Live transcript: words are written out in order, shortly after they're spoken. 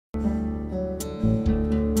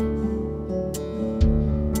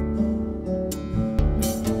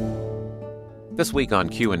This week on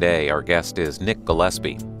Q&A, our guest is Nick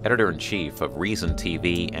Gillespie, editor-in-chief of Reason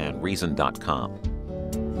TV and Reason.com.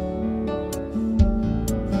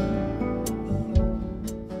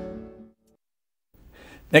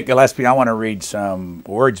 Nick Gillespie, I want to read some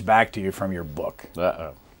words back to you from your book.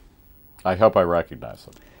 Uh-oh. I hope I recognize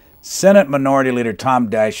them. Senate Minority Leader Tom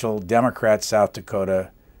Daschle, Democrat, South Dakota,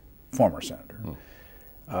 former senator.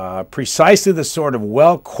 Precisely the sort of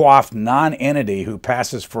well-coiffed non-entity who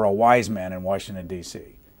passes for a wise man in Washington, D.C.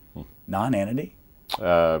 Non-entity?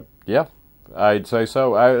 Yeah, I'd say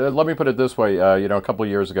so. Let me put it this way. A couple of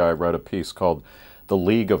years ago, I wrote a piece called The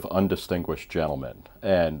League of Undistinguished Gentlemen,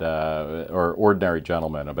 and or Ordinary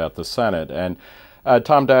Gentlemen, about the Senate. And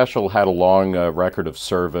Tom Daschle had a long record of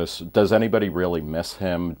service. Does anybody really miss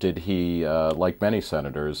him? Did he, like many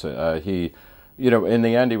senators, in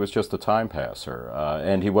the end, he was just a time passer,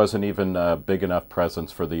 and he wasn't even a big enough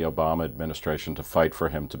presence for the Obama administration to fight for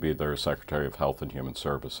him to be their Secretary of Health and Human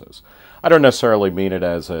Services. I don't necessarily mean it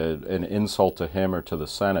as an insult to him or to the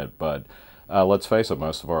Senate, but let's face it,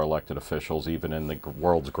 most of our elected officials, even in the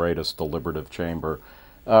world's greatest deliberative chamber,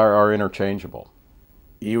 are interchangeable.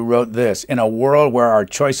 You wrote this: in a world where our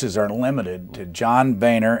choices are limited to John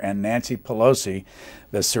Boehner and Nancy Pelosi,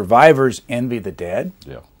 the survivors envy the dead?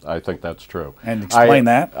 Yeah, I think that's true. And explain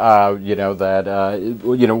that. What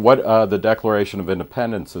the Declaration of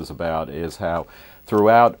Independence is about is how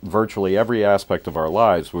throughout virtually every aspect of our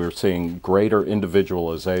lives, we're seeing greater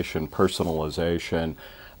individualization, personalization,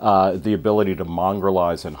 the ability to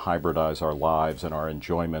mongrelize and hybridize our lives and our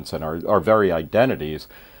enjoyments and our very identities.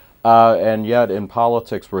 And yet in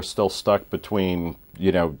politics, we're still stuck between,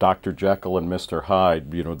 Dr. Jekyll and Mr.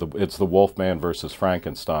 Hyde. It's the Wolfman versus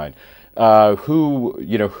Frankenstein.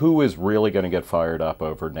 Who is really going to get fired up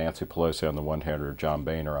over Nancy Pelosi on the one hand or John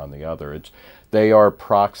Boehner on the other? They are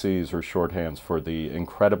proxies or shorthands for the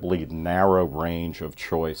incredibly narrow range of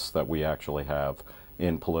choice that we actually have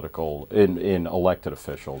in elected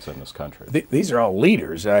officials in this country. These are all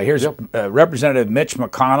leaders. Here's Representative Mitch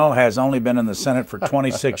McConnell has only been in the Senate for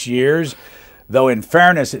 26 years, though in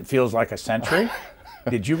fairness it feels like a century.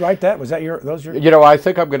 Did you write that? Was that those your? I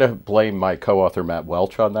think I'm going to blame my co-author Matt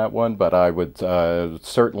Welch on that one, but I would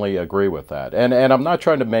certainly agree with that. And I'm not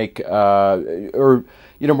trying to make we're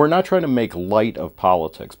not trying to make light of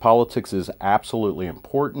politics. Politics is absolutely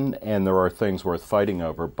important, and there are things worth fighting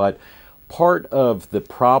over, but part of the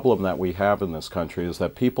problem that we have in this country is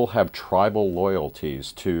that people have tribal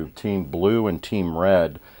loyalties to Team Blue and Team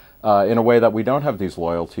Red in a way that we don't have these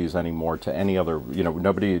loyalties anymore to any other, you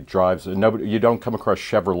don't come across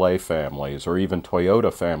Chevrolet families or even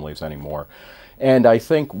Toyota families anymore. And I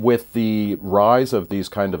think with the rise of these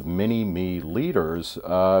kind of mini-me leaders,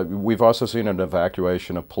 we've also seen an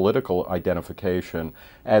evacuation of political identification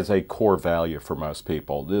as a core value for most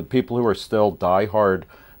people. The people who are still diehard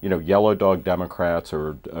yellow dog Democrats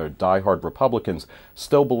or diehard Republicans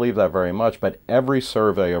still believe that very much, but every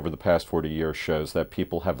survey over the past 40 years shows that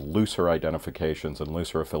people have looser identifications and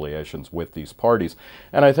looser affiliations with these parties.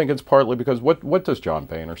 And I think it's partly because what does John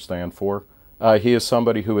Boehner stand for? He is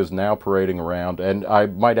somebody who is now parading around, and I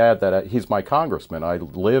might add that he's my congressman. I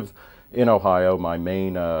live in Ohio. My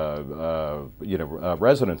main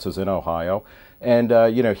residence is in Ohio. And,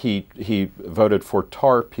 he voted for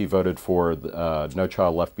TARP, he voted for No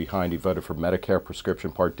Child Left Behind, he voted for Medicare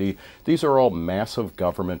Prescription Part D. These are all massive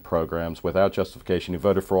government programs without justification. He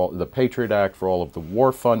voted for the Patriot Act, for all of the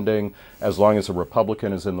war funding, as long as a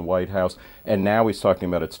Republican is in the White House. And now he's talking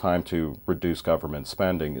about it's time to reduce government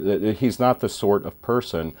spending. He's not the sort of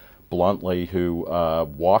person, bluntly, who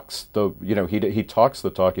walks the, he talks the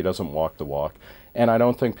talk, he doesn't walk the walk. And I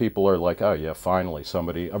don't think people are like, oh yeah, finally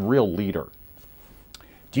somebody, a real leader.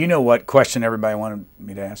 Do you know what question everybody wanted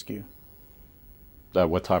me to ask you?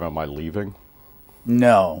 What time am I leaving?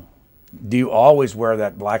 No. Do you always wear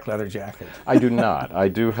that black leather jacket? I do not. I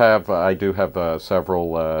do have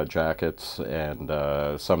several jackets, and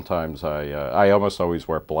sometimes I almost always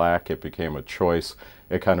wear black. It became a choice.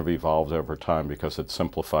 It kind of evolved over time because it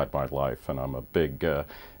simplified my life, and I'm a big,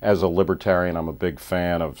 as a libertarian, I'm a big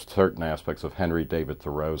fan of certain aspects of Henry David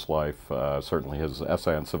Thoreau's life. Certainly his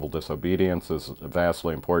essay on civil disobedience is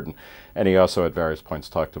vastly important, and he also at various points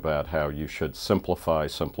talked about how you should simplify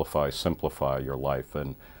your life,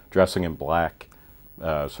 and dressing in black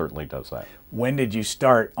certainly does that. When did you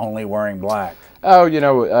start only wearing black? Oh,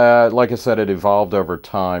 like I said, it evolved over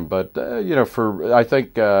time, but I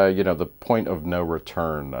think the point of no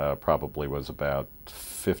return probably was about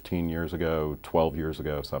 15 years ago, 12 years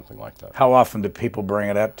ago, something like that. How often do people bring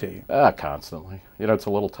it up to you? Constantly. It's a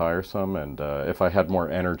little tiresome, and if I had more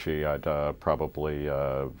energy, I'd probably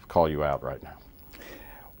call you out right now.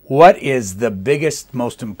 What is the biggest,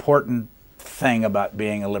 most important thing about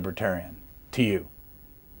being a libertarian to you?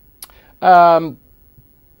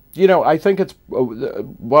 You know, I think it's,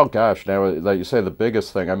 well, gosh, now that you say the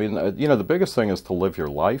biggest thing, I mean, you know, the biggest thing is to live your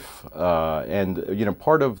life. And, you know,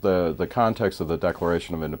 part of the context of the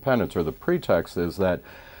Declaration of Independence, or the pretext, is that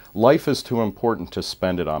life is too important to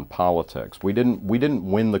spend it on politics. We didn't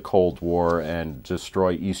win the Cold War and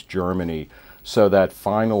destroy East Germany so that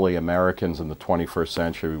finally Americans in the 21st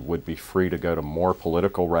century would be free to go to more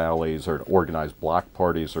political rallies or to organize block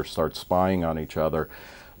parties or start spying on each other.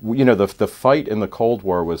 You know, the fight in the Cold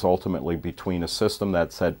War was ultimately between a system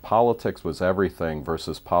that said politics was everything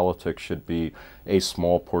versus politics should be a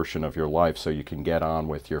small portion of your life, so you can get on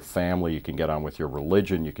with your family, you can get on with your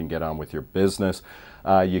religion, you can get on with your business,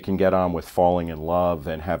 you can get on with falling in love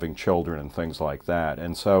and having children and things like that.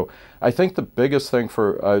 And so I think the biggest thing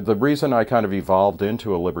for the reason I kind of evolved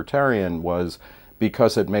into a libertarian was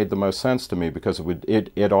because it made the most sense to me, because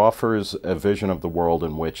it offers a vision of the world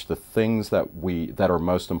in which the things that are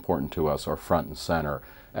most important to us are front and center,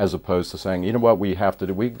 as opposed to saying, you know what, we have to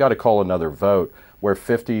do, we've got to call another vote where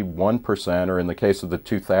 51%, or in the case of the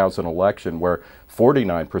 2000 election, where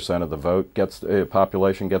 49% of the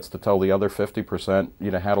population gets to tell the other 50%,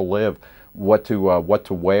 you know, how to live, what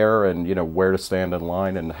to wear, and, you know, where to stand in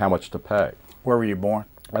line and how much to pay. Where were you born?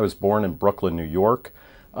 I was born in Brooklyn, New York.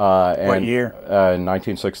 What year? In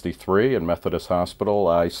 1963 in Methodist Hospital.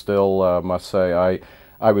 I still must say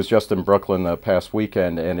I was just in Brooklyn the past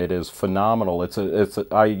weekend, and it is phenomenal.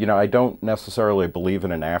 I don't necessarily believe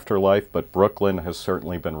in an afterlife, but Brooklyn has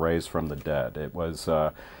certainly been raised from the dead. It was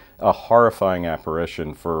a horrifying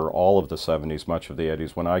apparition for all of the 70s, much of the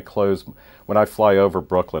 80s. When I fly over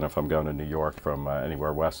Brooklyn, if I'm going to New York from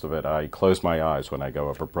anywhere west of it, I close my eyes when I go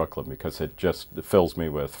over Brooklyn, because it fills me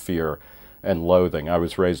with fear and loathing. I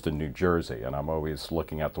was raised in New Jersey, and I'm always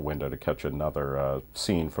looking out the window to catch another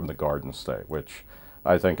scene from the Garden State, which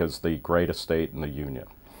I think is the greatest state in the Union.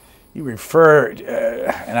 You referred,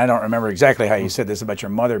 and I don't remember exactly how you said this about your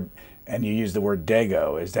mother, and you used the word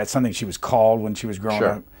Dago. Is that something she was called when she was growing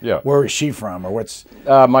up? Yeah. Where is she from, or what's?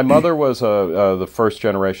 My mother was the first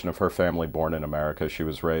generation of her family born in America. She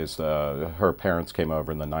was raised, her parents came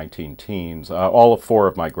over in the 19-teens. All four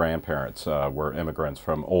of my grandparents were immigrants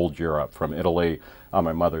from old Europe, from Italy on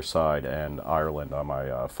my mother's side and Ireland on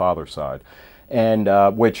my father's side. And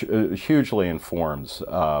which hugely informs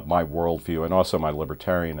my worldview and also my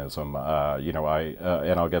libertarianism. You know,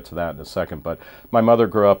 and I'll get to that in a second. But my mother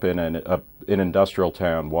grew up in an industrial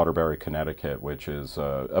town, Waterbury, Connecticut, which is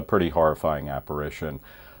a pretty horrifying apparition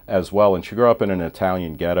as well. And she grew up in an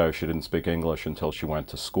Italian ghetto. She didn't speak English until she went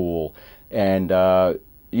to school. And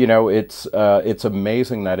you know, it's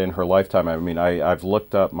amazing that in her lifetime, I mean, I've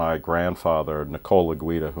looked up my grandfather, Nicola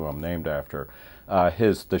Guida, who I'm named after.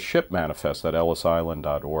 The ship manifest at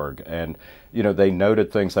ellisisland.org, and you know, they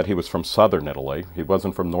noted things that he was from southern Italy. He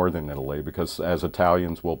wasn't from northern Italy, because as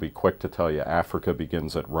Italians will be quick to tell you, Africa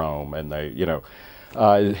begins at Rome, and they, you know,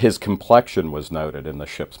 his complexion was noted in the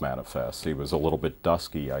ship's manifest. He was a little bit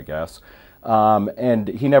dusky, I guess, and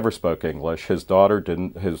he never spoke English. His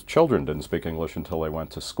children didn't speak English until they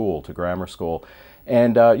went to grammar school.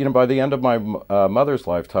 And, you know, by the end of my mother's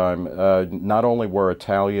lifetime, not only were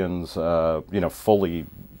Italians, you know, fully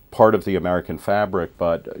part of the American fabric,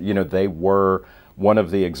 but, you know, they were one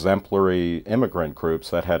of the exemplary immigrant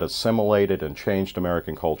groups that had assimilated and changed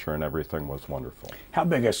American culture, and everything was wonderful. How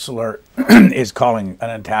big a slur is calling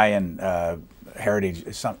an Italian heritage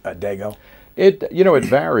a Dago? You know, it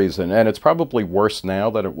varies, and it's probably worse now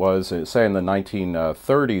than it was, say, in the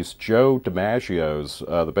 1930s. Joe DiMaggio's,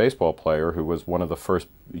 the baseball player, who was one of the first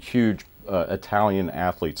huge Italian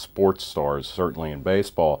athlete sports stars, certainly in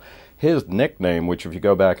baseball, his nickname, which if you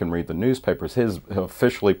go back and read the newspapers, his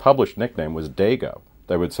officially published nickname was Dago.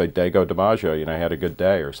 They would say, Dago DiMaggio, you know, he had a good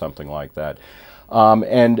day, or something like that.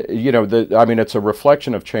 And, you know, I mean, it's a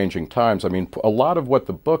reflection of changing times. I mean, a lot of what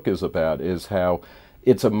the book is about is how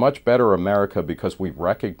it's a much better America because we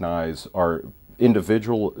recognize our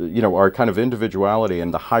individual, you know, our kind of individuality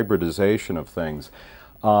and the hybridization of things.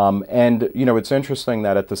 And, you know, it's interesting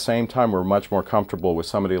that at the same time we're much more comfortable with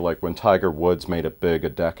somebody like when Tiger Woods made it big a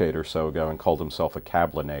decade or so ago and called himself a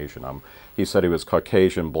Cablinasian. He said he was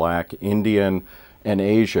Caucasian, Black, Indian, and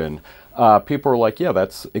Asian. People are like, yeah,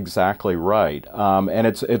 that's exactly right. And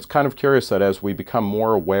it's kind of curious that as we become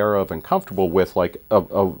more aware of and comfortable with like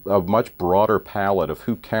a much broader palette of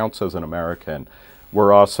who counts as an American,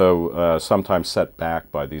 we're also sometimes set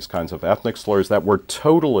back by these kinds of ethnic slurs that were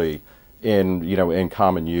totally in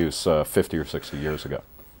common use 50 or 60 years ago.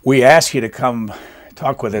 We asked you to come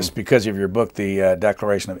talk with us because of your book, The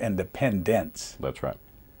Declaration of Independence. That's right.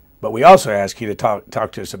 But we also ask you to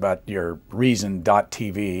talk to us about your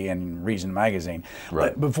Reason.tv and Reason Magazine.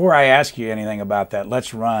 Right. Before I ask you anything about that,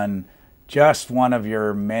 let's run just one of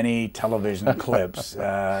your many television clips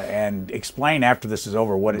and explain after this is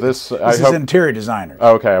over what this is. Interior designers.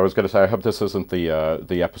 Okay, I was going to say, I hope this isn't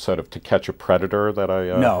the episode of To Catch a Predator that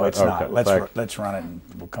I... No, it's not. Let's run it and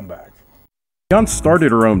we'll come back. Jan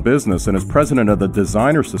started her own business and is president of the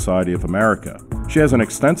Designer Society of America. She has an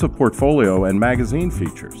extensive portfolio and magazine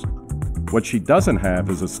features. What she doesn't have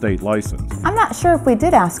is a state license. I'm not sure if we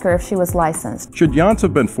did ask her if she was licensed. Should Jans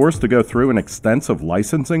have been forced to go through an extensive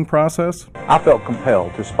licensing process? I felt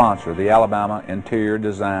compelled to sponsor the Alabama Interior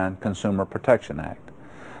Design Consumer Protection Act.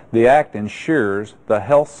 The act ensures the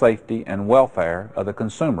health, safety, and welfare of the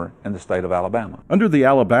consumer in the state of Alabama. Under the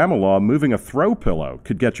Alabama law, moving a throw pillow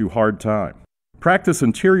could get you hard time. Practice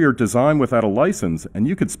interior design without a license, and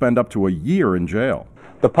you could spend up to a year in jail.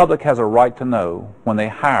 The public has a right to know when they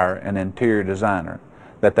hire an interior designer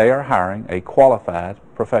that they are hiring a qualified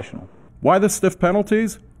professional. Why the stiff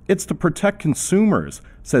penalties? It's to protect consumers,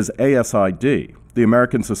 says ASID, the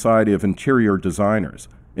American Society of Interior Designers,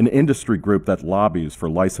 an industry group that lobbies for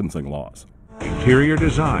licensing laws. Interior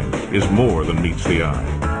design is more than meets the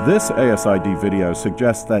eye. This ASID video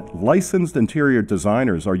suggests that licensed interior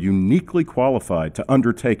designers are uniquely qualified to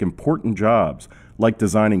undertake important jobs like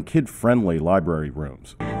designing kid-friendly library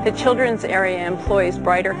rooms. The children's area employs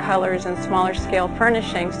brighter colors and smaller scale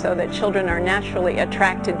furnishings so that children are naturally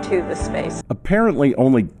attracted to the space. Apparently,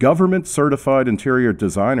 only government-certified interior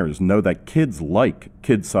designers know that kids like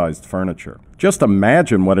kid-sized furniture. Just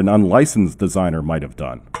imagine what an unlicensed designer might have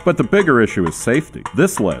done. But the bigger issue is safety.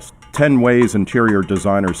 This list, 10 Ways Interior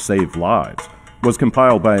Designers Save Lives, was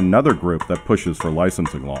compiled by another group that pushes for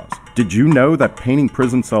licensing laws. Did you know that painting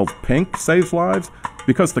prison cells pink saves lives?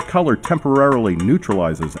 Because the color temporarily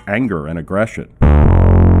neutralizes anger and aggression.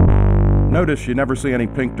 Notice you never see any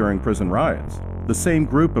pink during prison riots. The same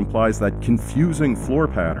group implies that confusing floor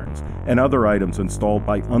patterns and other items installed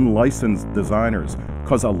by unlicensed designers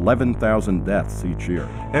cause 11,000 deaths each year.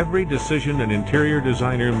 Every decision an interior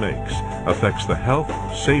designer makes affects the health,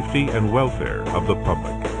 safety, and welfare of the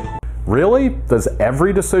public. Really? Does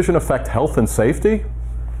every decision affect health and safety?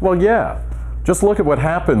 Well, yeah. Just look at what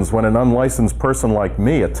happens when an unlicensed person like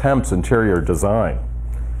me attempts interior design.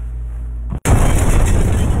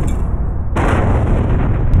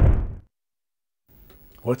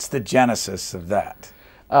 What's the genesis of that?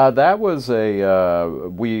 That was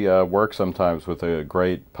we work sometimes with a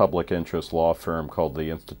great public interest law firm called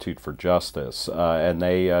the Institute for Justice, and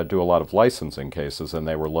they do a lot of licensing cases, and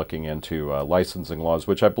they were looking into licensing laws,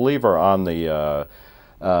 which I believe are on the,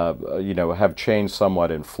 have changed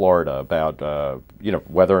somewhat in Florida about,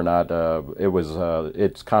 whether or not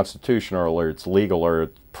it's constitutional or it's legal or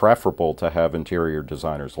it's preferable to have interior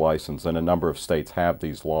designers licensed, and a number of states have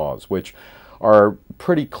these laws, which are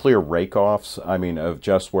pretty clear rake-offs, I mean, of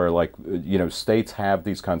just where, states have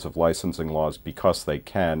these kinds of licensing laws because they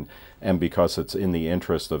can and because it's in the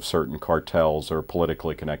interest of certain cartels or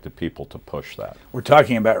politically connected people to push that. We're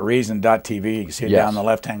talking about Reason.tv. You can see it down in the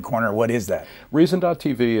left-hand corner. What is that?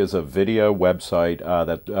 Reason.tv is a video website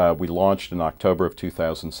that we launched in October of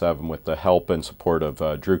 2007 with the help and support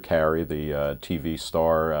of Drew Carey, the TV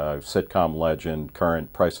star, sitcom legend,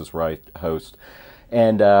 current Price is Right host.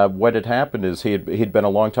 And what had happened is he'd been a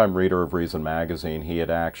longtime reader of Reason magazine. He had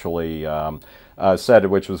actually said,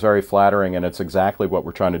 which was very flattering, and it's exactly what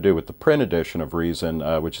we're trying to do with the print edition of Reason,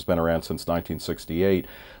 which has been around since 1968.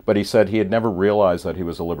 But he said he had never realized that he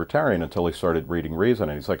was a libertarian until he started reading Reason.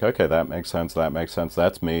 And he's like, okay, that makes sense,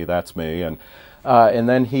 that's me. And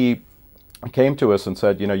then he came to us and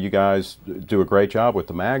said, you guys do a great job with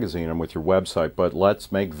the magazine and with your website, but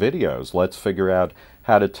let's make videos. Let's figure out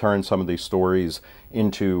how to turn some of these stories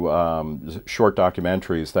into short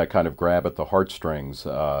documentaries that kind of grab at the heartstrings,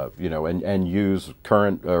 and use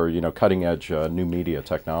current or, cutting-edge new media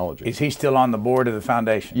technology. Is he still on the board of the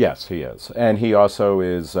foundation? Yes, he is. And he also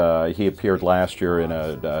is, he appeared last year in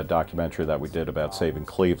a documentary that we did about saving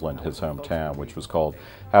Cleveland, his hometown, which was called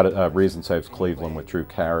Reason Saves Cleveland with Drew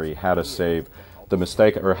Carey, how to save the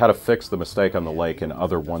mistake, or how to fix the mistake on the lake in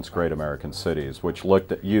other once great American cities, which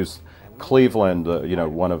used Cleveland,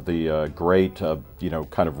 one of the great,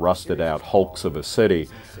 kind of rusted out hulks of a city,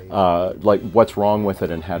 like what's wrong with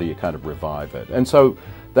it and how do you kind of revive it. And so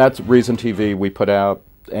that's Reason TV. We put out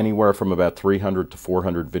anywhere from about 300 to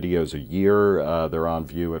 400 videos a year. They're on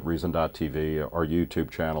view at Reason.tv, our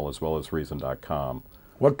YouTube channel, as well as Reason.com.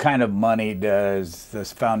 What kind of money does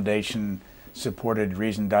this foundation supported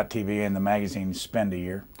Reason.tv and the magazine spend a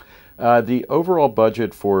year? The overall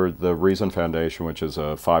budget for the Reason Foundation, which is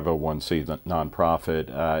a 501c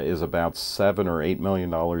nonprofit, is about $7 or $8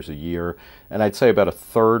 million a year, and I'd say about a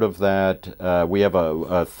third of that. We have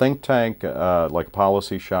a think tank, like a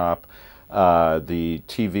policy shop. The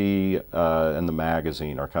TV and the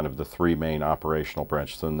magazine are kind of the three main operational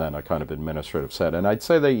branches, and then a kind of administrative set. And I'd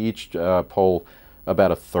say they each pull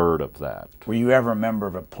about a third of that. Were you ever a member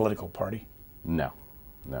of a political party? No,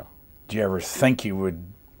 no. Did you ever think you would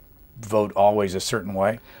vote always a certain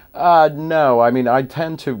way? No, I mean, I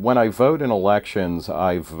tend to, when I vote in elections,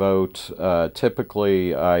 I vote,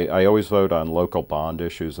 typically, I always vote on local bond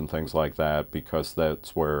issues and things like that, because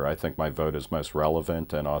that's where I think my vote is most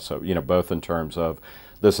relevant, and also, you know, both in terms of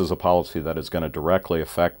this is a policy that is going to directly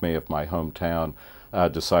affect me if my hometown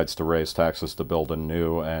decides to raise taxes to build a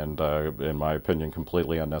new and, in my opinion,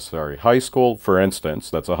 completely unnecessary high school, for instance.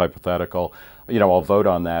 That's a hypothetical. You know, I'll vote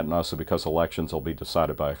on that, and also because elections will be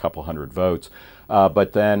decided by a couple hundred votes.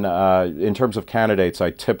 But then, in terms of candidates,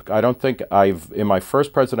 I don't think in my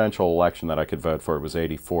first presidential election that I could vote for, it was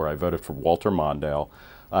 '84, I voted for Walter Mondale.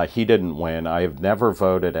 He didn't win. I have never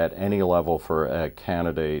voted at any level for a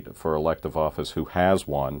candidate for elective office who has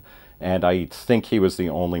won, and I think he was the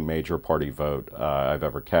only major party vote I've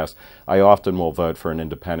ever cast. I often will vote for an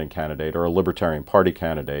independent candidate or a Libertarian Party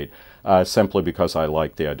candidate, simply because I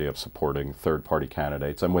like the idea of supporting third-party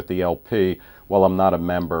candidates. And with the LP, while I'm not a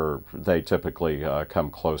member, they typically come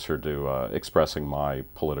closer to expressing my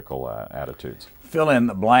political attitudes. Fill in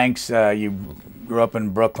the blanks. You grew up in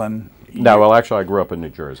Brooklyn. No, well, actually, I grew up in New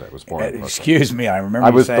Jersey. I was born in Brooklyn. Excuse me, I remember I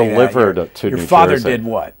you was saying delivered that. to New Jersey. Your father did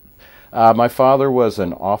what? My father was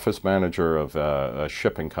an office manager of a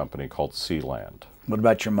shipping company called Sealand. What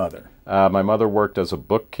about your mother? My mother worked as a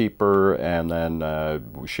bookkeeper, and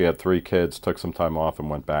then she had 3 kids, took some time off, and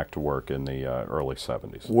went back to work in the early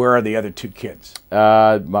 70s. Where are the other 2 kids?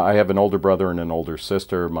 I have an older brother and an older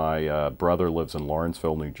sister. My brother lives in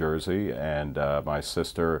Lawrenceville, New Jersey, and my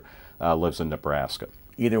sister lives in Nebraska.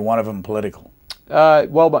 Either one of them political?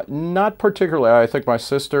 Well, not particularly. I think my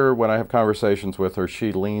sister, when I have conversations with her,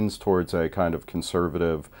 she leans towards a kind of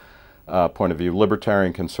conservative point of view,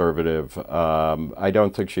 libertarian conservative. I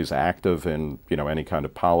don't think she's active in, you know, any kind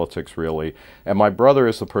of politics, really. And my brother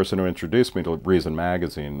is the person who introduced me to Reason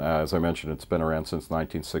magazine. As I mentioned, it's been around since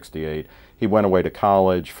 1968. He went away to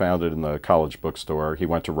college, found it in the college bookstore. He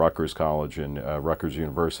went to Rutgers College in Rutgers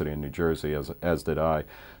University in New Jersey, as did I.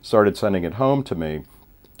 Started sending it home to me.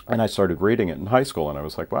 And I started reading it in high school, and I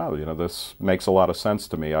was like, wow, you know, this makes a lot of sense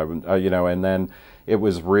to me. You know, and then it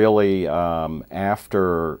was really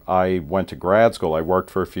after I went to grad school, I worked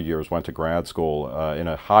for a few years, went to grad school in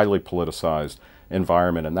a highly politicized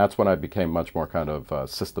environment, and that's when I became much more kind of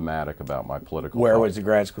systematic about my political Where thought. was the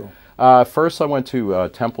grad school? First, I went to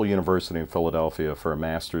Temple University in Philadelphia for a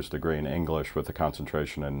master's degree in English with a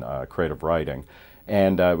concentration in creative writing.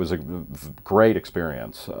 And it was a great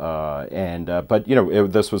experience. But you know,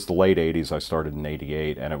 this was the late '80s. I started in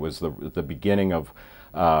 '88, and it was the beginning of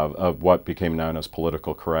what became known as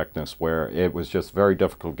political correctness, where it was just very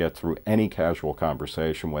difficult to get through any casual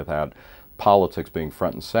conversation without politics being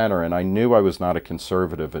front and center. And I knew I was not a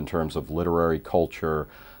conservative in terms of literary culture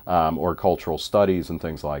or cultural studies and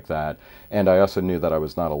things like that. And I also knew that I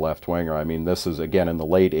was not a left-winger. I mean, this is, again, in the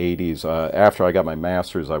late '80s. After I got my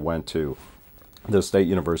master's, I went to the State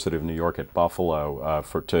University of New York at Buffalo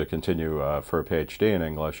to continue for a PhD in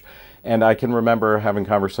English. And I can remember having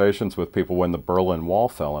conversations with people when the Berlin Wall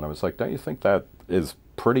fell, and I was like, don't you think that is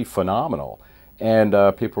pretty phenomenal? And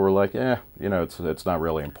people were like, yeah, you know, it's not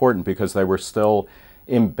really important, because they were still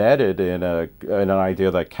embedded in an idea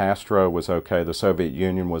that Castro was okay, the Soviet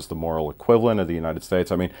Union was the moral equivalent of the United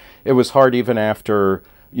States. I mean, it was hard even after,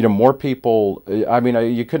 you know, more people, I mean,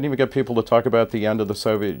 you couldn't even get people to talk about the end of the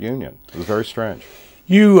Soviet Union. It was very strange.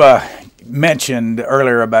 You mentioned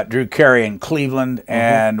earlier about Drew Carey in Cleveland,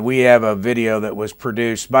 and we have a video that was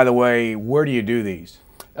produced. By the way, where do you do these?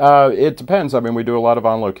 It depends. I mean, we do a lot of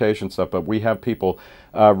on-location stuff, but we have people.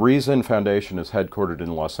 Reason Foundation is headquartered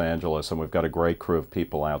in Los Angeles, and we've got a great crew of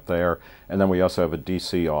people out there. And then we also have a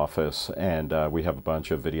D.C. office, and we have a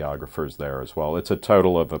bunch of videographers there as well. It's a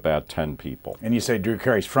total of about 10 people. And you say Drew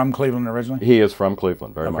Carey's from Cleveland originally? He is from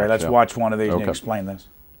Cleveland, very much. Okay, let's watch one of these and explain this.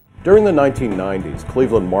 During the 1990s,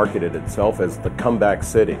 Cleveland marketed itself as the comeback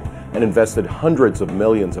city and invested hundreds of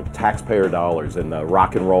millions of taxpayer dollars in the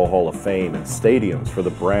Rock and Roll Hall of Fame and stadiums for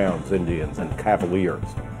the Browns, Indians, and Cavaliers.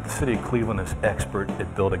 The city of Cleveland is expert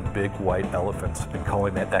at building big white elephants and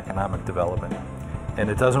calling that economic development. And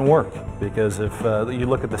it doesn't work, because if you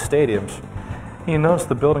look at the stadiums, you notice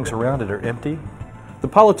the buildings around it are empty. The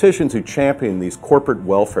politicians who champion these corporate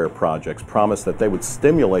welfare projects promise that they would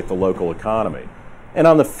stimulate the local economy. And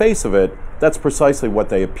on the face of it, that's precisely what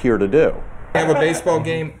they appear to do. Have a baseball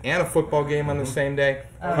game and a football game on the same day.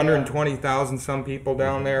 120,000 some people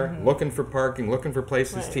down there looking for parking, looking for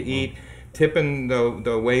places to eat, tipping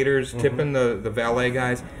the waiters, tipping the valet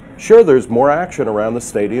guys. Sure, there's more action around the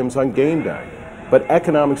stadiums on game day, but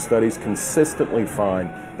economic studies consistently find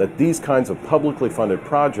that these kinds of publicly funded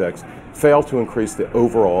projects fail to increase the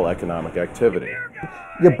overall economic activity.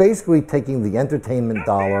 You're basically taking the entertainment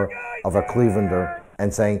dollar of a Clevelander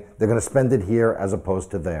and saying they're going to spend it here as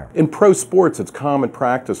opposed to there. In pro sports, it's common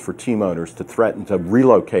practice for team owners to threaten to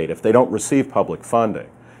relocate if they don't receive public funding.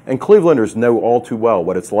 And Clevelanders know all too well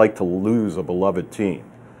what it's like to lose a beloved team.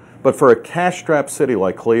 But for a cash-strapped city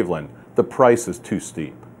like Cleveland, the price is too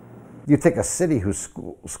steep. You take a city whose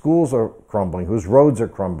schools are crumbling, whose roads are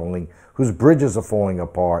crumbling, whose bridges are falling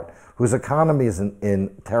apart, whose economy is in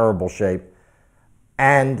terrible shape,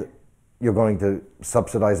 and you're going to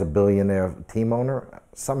subsidize a billionaire team owner?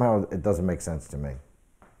 Somehow it doesn't make sense to me.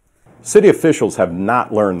 City officials have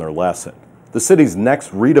not learned their lesson. The city's next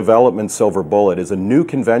redevelopment silver bullet is a new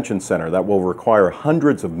convention center that will require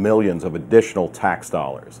hundreds of millions of additional tax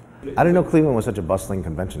dollars. I didn't know Cleveland was such a bustling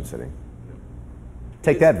convention city.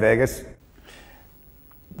 Take that, Vegas.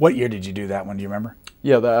 What year did you do that one? Do you remember?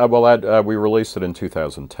 Yeah, we released it in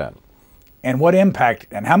 2010. And what impact,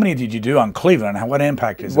 and how many did you do on Cleveland, and what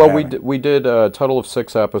impact is it having? Well, we did a total of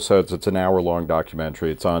 6 episodes. It's an hour-long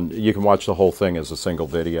documentary. It's on, you can watch the whole thing as a single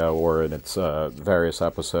video or in its various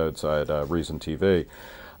episodes at Reason TV.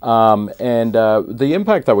 The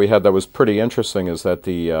impact that we had that was pretty interesting is that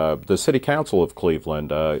the City Council of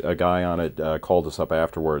Cleveland, a guy on it called us up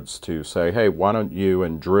afterwards to say, hey, why don't you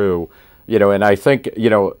and Drew, and I think,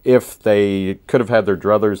 if they could have had their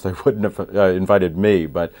druthers, they wouldn't have invited me,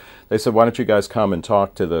 but they said, why don't you guys come and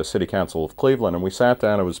talk to the City Council of Cleveland? And we sat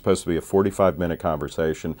down. It was supposed to be a 45-minute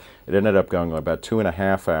conversation. It ended up going about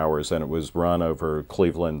 2.5 hours, and it was run over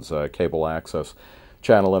Cleveland's cable access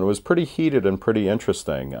channel, and it was pretty heated and pretty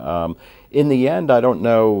interesting. In the end, I don't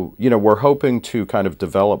know, we're hoping to kind of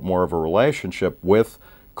develop more of a relationship with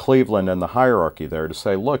Cleveland and the hierarchy there to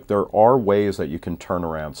say, look, there are ways that you can turn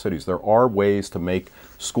around cities. There are ways to make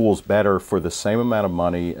schools better for the same amount of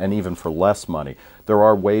money and even for less money. There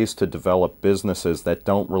are ways to develop businesses that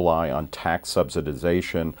don't rely on tax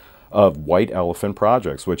subsidization of white elephant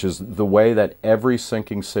projects, which is the way that every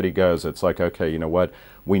sinking city goes. It's like, okay, you know what?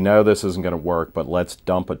 We know this isn't going to work, but let's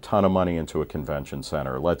dump a ton of money into a convention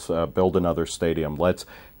center. Let's build another stadium. Let's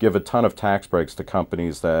give a ton of tax breaks to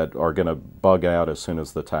companies that are going to bug out as soon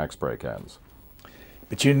as the tax break ends.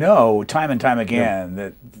 But time and time again,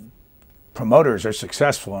 that promoters are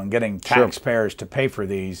successful in getting taxpayers to pay for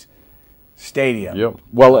these stadium. Yeah.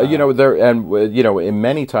 Well, in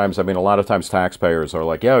many times, a lot of times taxpayers are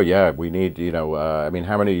like, yeah, we need, how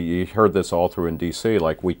many, you heard this all through in D.C.,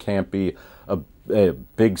 like we can't be a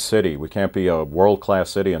big city, we can't be a world-class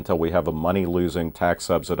city until we have a money-losing,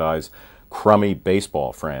 tax-subsidized, crummy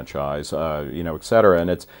baseball franchise, et cetera.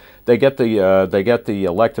 And they get the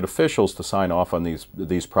elected officials to sign off on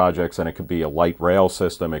these projects, and it could be a light rail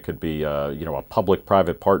system, it could be a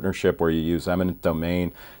public-private partnership where you use eminent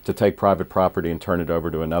domain to take private property and turn it over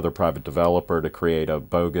to another private developer to create a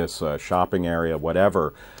bogus shopping area,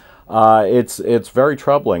 whatever. It's very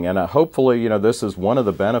troubling, and hopefully, this is one of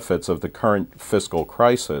the benefits of the current fiscal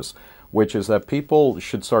crisis, which is that people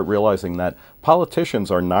should start realizing that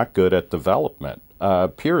politicians are not good at development,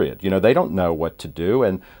 period. They don't know what to do,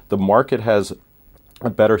 and the market has a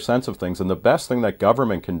better sense of things. And the best thing that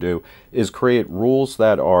government can do is create rules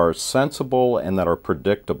that are sensible and that are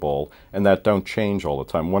predictable and that don't change all the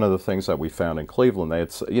time. One of the things that we found in Cleveland,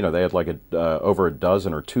 they had like over a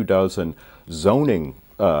dozen or 2 dozen zoning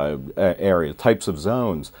types of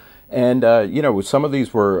zones. And, some of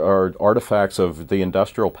these are artifacts of the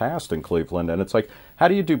industrial past in Cleveland. And it's like, how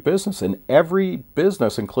do you do business? In every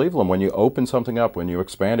business in Cleveland, when you open something up, when you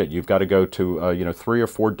expand it, you've got to go to, 3 or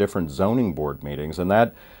 4 different zoning board meetings. And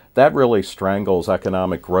that really strangles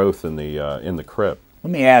economic growth in the CRIP.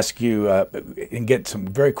 Let me ask you and get some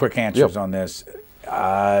very quick answers on this.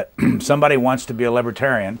 Somebody wants to be a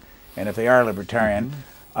libertarian, and if they are a libertarian,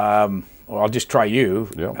 well, I'll just try you.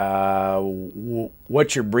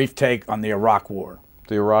 What's your brief take on the Iraq War?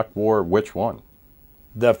 The Iraq War, which one?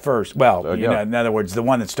 The first, in other words, the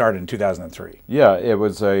one that started in 2003. Yeah, it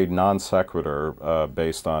was a non sequitur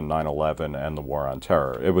based on 9/11 and the War on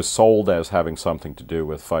Terror. It was sold as having something to do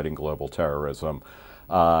with fighting global terrorism.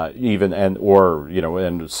 even and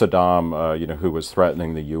Saddam, who was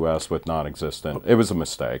threatening the U.S. with non-existent. It was a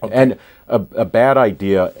mistake and a bad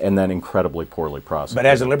idea, and then incredibly poorly prosecuted. But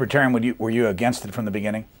as a libertarian, were you against it from the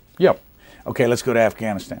beginning? Yep. Okay, let's go to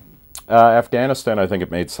Afghanistan. Afghanistan, I think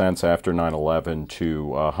it made sense after 9/11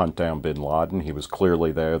 to hunt down bin Laden. He was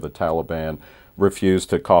clearly there. The Taliban refused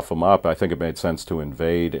to cough him up. I think it made sense to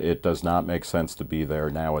invade. It does not make sense to be there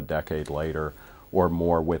now, a decade later or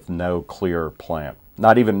more, with no clear plan.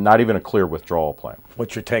 Not even a clear withdrawal plan.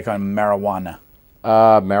 What's your take on marijuana?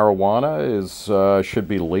 Marijuana should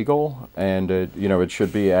be legal, and it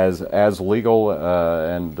should be as legal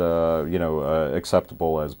and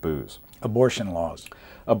acceptable as booze. Abortion laws.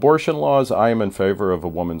 Abortion laws, I am in favor of a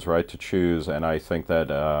woman's right to choose, and I think that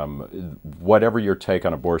whatever your take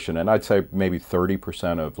on abortion, and I'd say maybe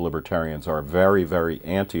 30% of libertarians are very, very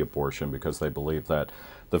anti-abortion because they believe that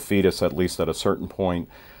the fetus, at least at a certain point,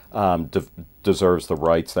 deserves the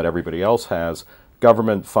rights that everybody else has.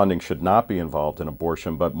 Government funding should not be involved in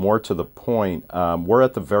abortion, but more to the point, we're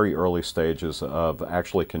at the very early stages of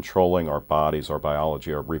actually controlling our bodies, our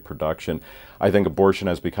biology, our reproduction. I think abortion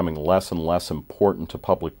is becoming less and less important to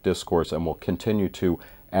public discourse and will continue to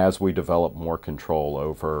as we develop more control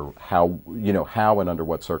over how and under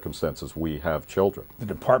what circumstances we have children. The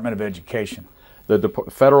Department of Education. The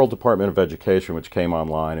Federal Department of Education, which came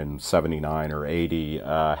online in 79 or 80,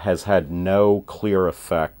 has had no clear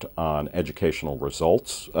effect on educational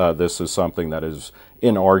results. This is something that is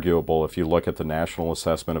inarguable. If you look at the National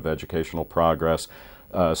Assessment of Educational Progress,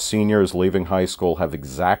 seniors leaving high school have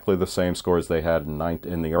exactly the same scores they had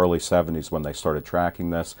in the early 70s when they started tracking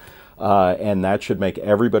this. And that should make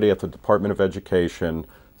everybody at the Department of Education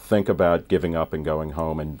think about giving up and going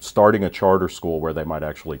home and starting a charter school where they might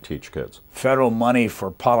actually teach kids. Federal money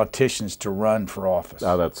for politicians to run for office.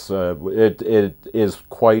 It is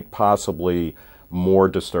quite possibly more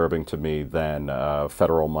disturbing to me than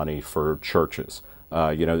federal money for churches.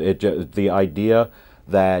 The idea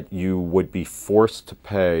that you would be forced to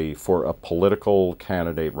pay for a political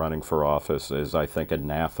candidate running for office is, I think,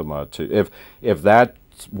 anathema to. If that's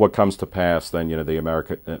what comes to pass, then the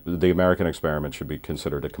American experiment should be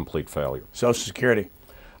considered a complete failure. Social Security.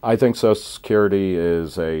 I think Social Security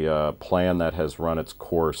is a plan that has run its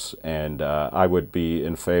course, and I would be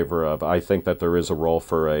in favor of. I think that there is a role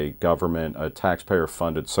for a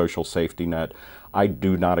taxpayer-funded social safety net. I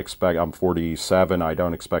do not expect, I'm 47, I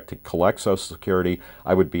don't expect to collect Social Security.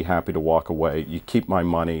 I would be happy to walk away. You keep my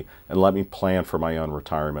money and let me plan for my own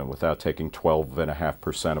retirement without taking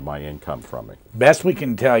 12.5% of my income from me. Best we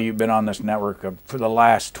can tell, you've been on this network for the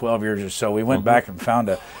last 12 years or so. We went back and found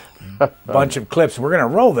a bunch of clips. We're going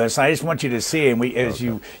to roll this. I just want you to see, and as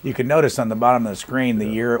you can notice on the bottom of the screen, the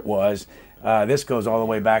year it was. This goes all the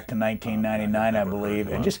way back to 1999, I believe,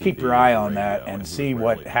 and just keep your eye on that and see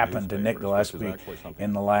what happened to Nick Gillespie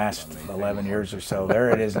in the last 11 years or so. There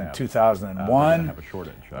it is in 2001,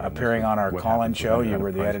 appearing on our call-in show. You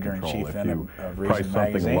were the editor-in-chief then of Reason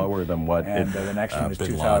magazine. And the next one is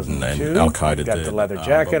 2002. Got the leather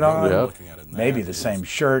jacket on, maybe the same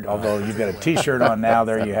shirt, although you've got a T-shirt on now.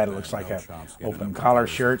 There you had it looks like an open collar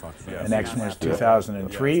shirt. The next one is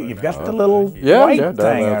 2003. You've got the little white thing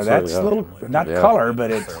there. That's a little. Not color, but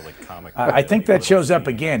it's. I think that shows up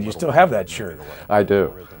again. You still have that shirt. I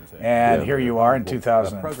do. And here you are in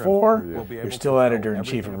 2004. You're still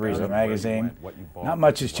editor-in-chief of Reason magazine. Not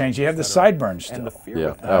much has changed. You have the sideburns still.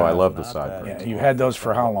 Yeah. Oh, I love the sideburns. Yeah. You had those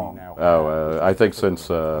for how long? Oh, I think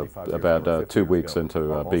since about 2 weeks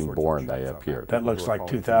into being born, they appeared. That looks like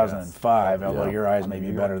 2005, although your eyes may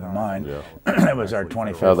be better than mine. It was our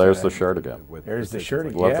 25th. Oh, there's the shirt again. There's the shirt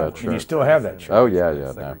again. Love that shirt. And you still have that shirt. Oh,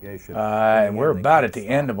 yeah. And we're about at the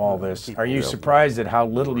end of all this. Are you surprised at how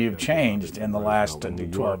little you've changed in the last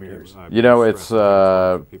 12 years? It's.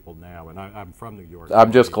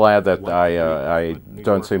 I'm just glad that I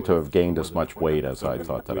don't seem to have gained as much weight as I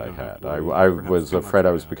thought that I had. I was afraid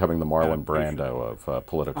I was becoming the Marlon Brando of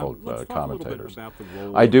political commentators.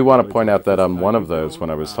 I do want to point out that on one of those, when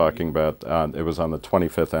I was talking about, it was on the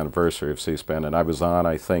 25th anniversary of C-SPAN, and I was on,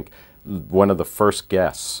 I think, one of the first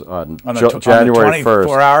guests on January 1st.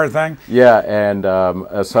 24-hour thing? Yeah, and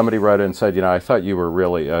somebody wrote in and said, I thought you were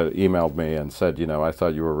really, emailed me and said, I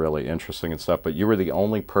thought you were really interesting and stuff, but you were the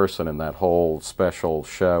only person in that whole special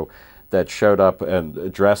show that showed up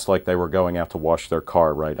and dressed like they were going out to wash their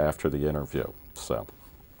car right after the interview. So.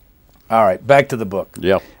 All right, back to the book.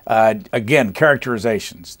 Yeah. Again,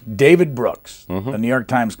 characterizations. David Brooks, the New York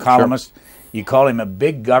Times columnist. Sure. You call him a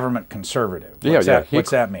big government conservative. What's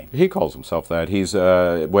that mean? He calls himself that. He's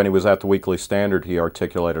when he was at the Weekly Standard, he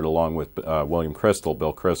articulated along with Bill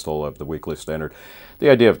Kristol of the Weekly Standard, the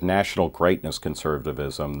idea of national greatness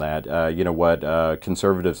conservatism, that, you know what,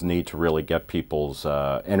 conservatives need to really get people's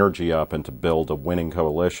energy up and to build a winning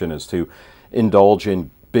coalition is to indulge in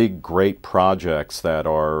big, great projects that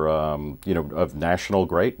are, you know, of national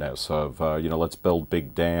greatness, of, you know, let's build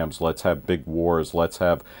big dams, let's have big wars, let's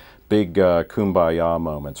have big kumbaya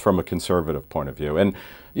moments from a conservative point of view. And,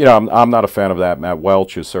 you know, I'm not a fan of that. Matt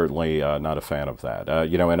Welch is certainly not a fan of that.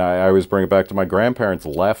 You know, and I always bring it back to my grandparents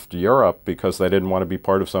left Europe because they didn't want to be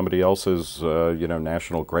part of somebody else's, you know,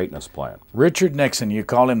 national greatness plan. Richard Nixon, you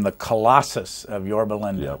call him the Colossus of Yorba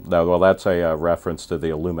Linda. Yeah, well, that's a reference to the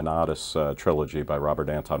Illuminatus trilogy by Robert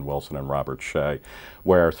Anton Wilson and Robert Shea,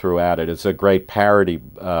 where throughout it, it's a great parody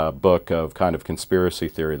book of kind of conspiracy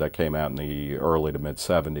theory that came out in the early to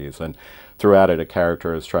mid-'70s. And throughout it, a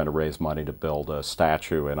character is trying to raise money to build a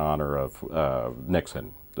statue in honor of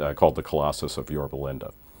Nixon, called the Colossus of Yorba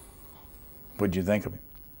Linda. What'd you think of him?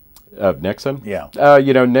 Of Nixon? Yeah.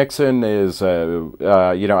 You know, Nixon is, you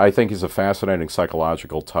know, I think he's a fascinating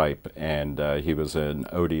psychological type, and he was an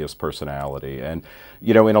odious personality. And,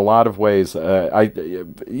 you know, in a lot of ways,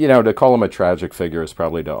 you know, to call him a tragic figure is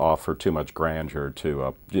probably to offer too much grandeur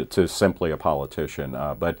to simply a politician.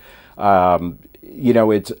 But you know,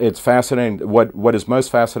 it's fascinating. What is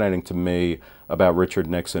most fascinating to me about Richard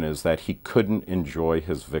Nixon is that he couldn't enjoy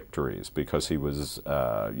his victories because he was,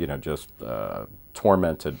 you know, just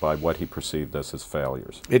tormented by what he perceived as his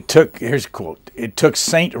failures. Here's a quote, it took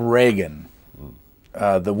Saint Reagan,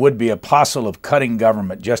 the would-be apostle of cutting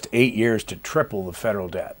government, just 8 years to triple the federal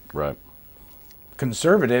debt. Right.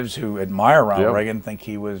 Conservatives who admire Ronald Reagan think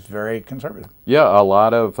he was very conservative. Yeah, a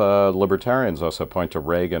lot of libertarians also point to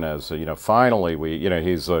Reagan as, you know, finally you know,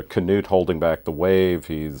 he's a Canute holding back the wave.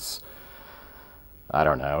 He's, I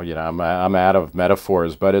don't know, you know, I'm out of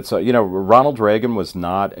metaphors, but it's, you know, Ronald Reagan was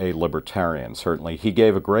not a libertarian, certainly. He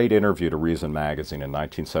gave a great interview to Reason magazine in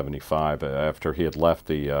 1975 after he had left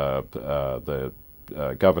the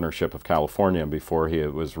governorship of California and before he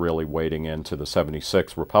was really wading into the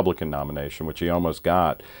 76 Republican nomination, which he almost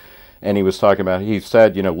got. And he was talking about, he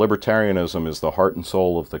said, you know, libertarianism is the heart and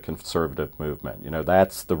soul of the conservative movement. You know,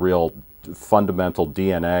 that's the real fundamental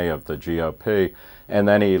DNA of the GOP. And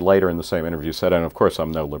then he later in the same interview said, and of course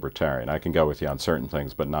I'm no libertarian. I can go with you on certain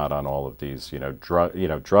things, but not on all of these, you know,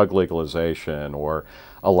 drug legalization or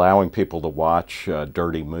allowing people to watch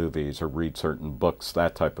dirty movies or read certain books,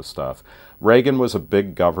 that type of stuff. Reagan was a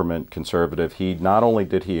big government conservative. He not only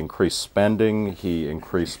did he increase spending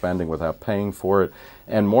without paying for it,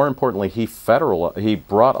 and more importantly, he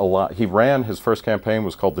brought a lot. He ran, his first campaign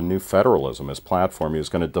was called the New Federalism, his platform. He was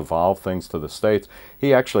going to devolve things to the states.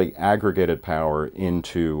 He actually aggregated power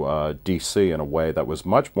into D.C. in a way that was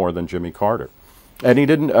much more than Jimmy Carter. And he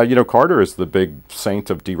didn't, you know, Carter is the big saint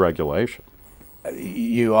of deregulation.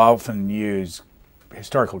 You often use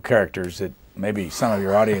historical characters that maybe some of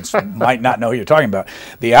your audience might not know who you're talking about.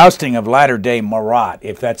 The ousting of latter-day Marat,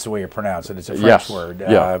 if that's the way you pronounce it, it's a French word,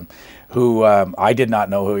 who I did not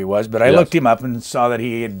know who he was, but I looked him up and saw that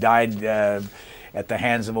he had died at the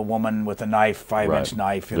hands of a woman with a knife, 5-inch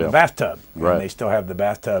knife, in the bathtub. And they still have the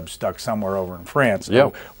bathtub stuck somewhere over in France.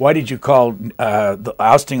 So why did you call the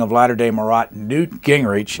ousting of latter-day Marat Newt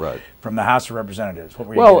Gingrich from the House of Representatives? What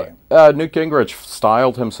were you getting? Newt Gingrich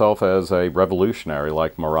styled himself as a revolutionary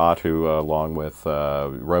like Marat, who, along with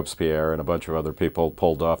Robespierre and a bunch of other people,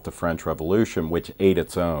 pulled off the French Revolution, which ate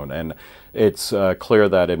its own. And it's clear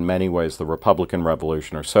that in many ways the Republican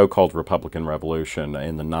Revolution, or so-called Republican Revolution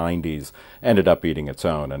in the 90s, ended up eating its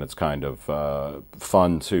own. And it's kind of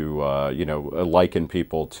fun to, you know, liken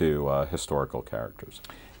people to historical characters.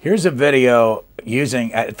 Here's a video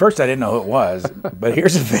using, at first I didn't know who it was, but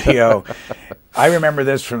here's a video. I remember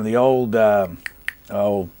this from the old, I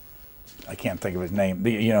can't think of his name,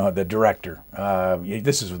 you know, the director.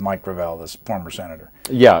 This is with Mike Gravel, this former senator.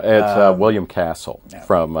 Yeah, it's William Castle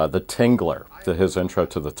from The Tingler, his intro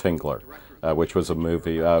to The Tingler, which was a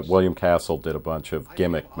movie. William Castle did a bunch of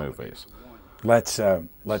gimmick movies. Let's run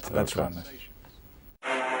this.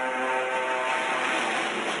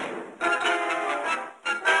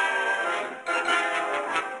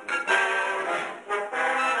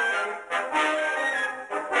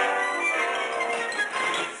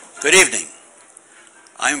 Good evening.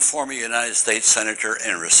 I'm former United States Senator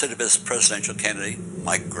and recidivist presidential candidate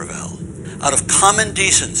Mike Gravel. Out of common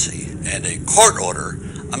decency and a court order,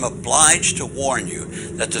 I'm obliged to warn you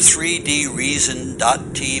that the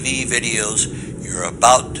 3dreason.tv videos you're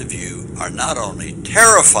about to view are not only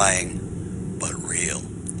terrifying, but real.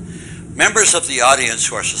 Members of the audience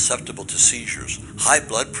who are susceptible to seizures, high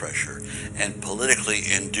blood pressure, and politically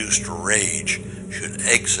induced rage should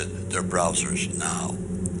exit their browsers now.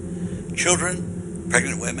 Children,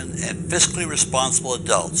 pregnant women, and fiscally responsible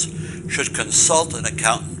adults should consult an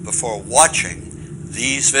accountant before watching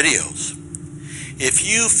these videos. If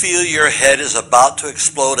you feel your head is about to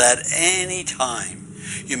explode at any time,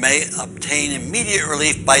 you may obtain immediate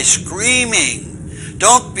relief by screaming.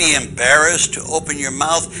 Don't be embarrassed to open your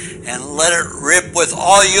mouth and let it rip with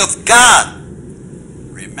all you've got.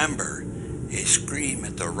 Remember, a scream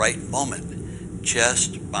at the right moment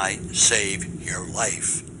just might save your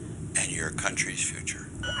life and your country's future.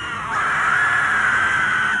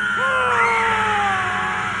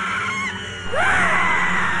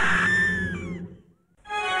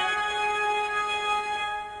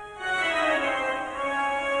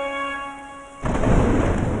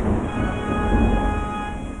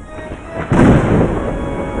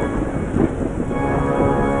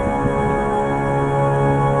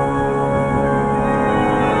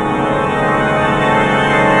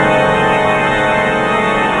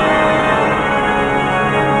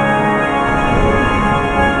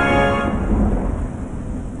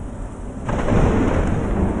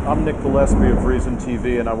 I'm Nick Gillespie of Reason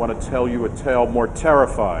TV, and I want to tell you a tale more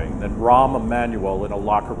terrifying than Rahm Emanuel in a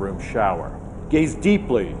locker room shower. Gaze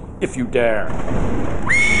deeply, if you dare.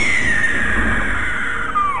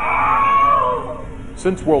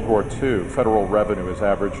 Since World War II, federal revenue has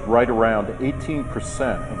averaged right around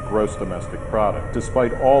 18% of gross domestic product,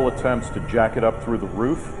 despite all attempts to jack it up through the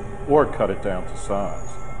roof or cut it down to size.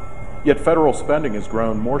 Yet federal spending has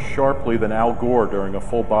grown more sharply than Al Gore during a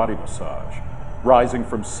full-body massage, rising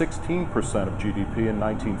from 16% of GDP in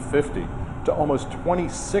 1950 to almost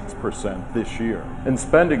 26% this year. And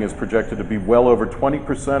spending is projected to be well over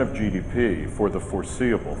 20% of GDP for the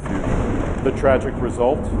foreseeable future. The tragic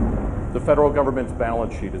result? The federal government's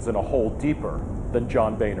balance sheet is in a hole deeper than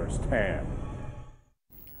John Boehner's tan.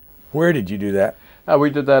 Where did you do that? We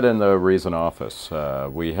did that in the Reason office.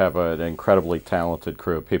 We have an incredibly talented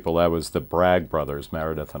crew of people. That was the Bragg brothers,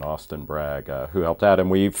 Meredith and Austin Bragg, who helped out. And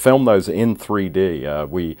we filmed those in 3D.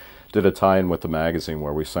 We did a tie-in with the magazine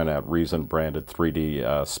where we sent out Reason-branded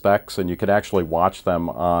 3D specs, and you could actually watch them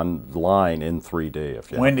online in 3D.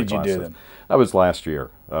 If you When did you do them? That was last year,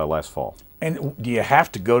 last fall. And do you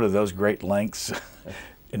have to go to those great lengths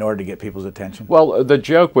in order to get people's attention? Well, the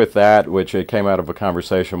joke with that, which it came out of a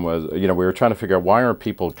conversation, was, we were trying to figure out why aren't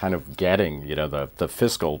people kind of getting, the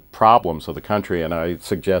fiscal problems of the country, and I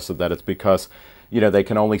suggested that it's because, they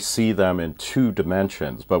can only see them in 2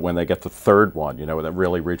 dimensions, but when they get the third one, that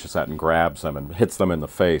really reaches out and grabs them and hits them in the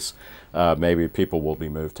face, maybe people will be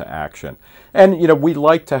moved to action. And, we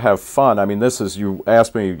like to have fun. I mean, this is, you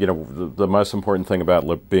asked me, the most important thing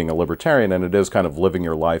about being a libertarian, and it is kind of living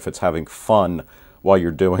your life. It's having fun while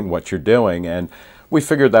you're doing what you're doing, and we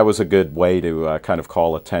figured that was a good way to kind of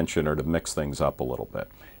call attention or to mix things up a little bit.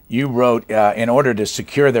 You wrote, in order to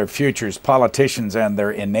secure their futures, politicians and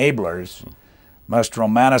their enablers must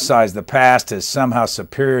romanticize the past as somehow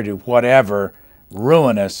superior to whatever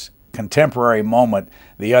ruinous contemporary moment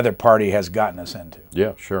the other party has gotten us into.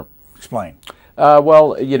 Yeah, sure. Explain.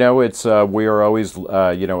 Well, it's we are always,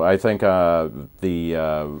 I think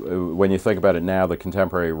when you think about it now, the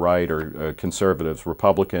contemporary right or conservatives,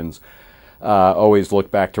 Republicans, always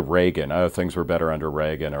look back to Reagan. Oh, things were better under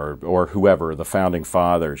Reagan, or whoever, the founding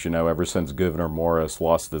fathers. Ever since Gouverneur Morris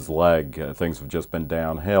lost his leg, things have just been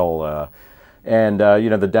downhill. And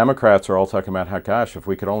the Democrats are all talking about how, gosh, if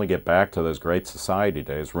we could only get back to those great society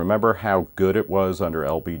days. Remember how good it was under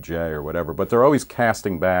LBJ or whatever. But they're always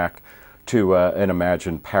casting back to an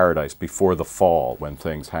imagined paradise before the fall when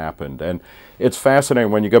things happened. And it's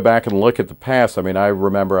fascinating when you go back and look at the past. I mean, I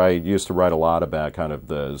remember I used to write a lot about kind of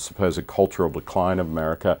the supposed cultural decline of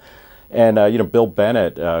America. And, Bill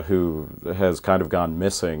Bennett, who has kind of gone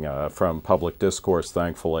missing from public discourse,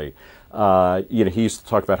 thankfully, he used to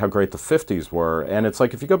talk about how great the 50s were. And it's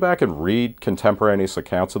like, if you go back and read contemporaneous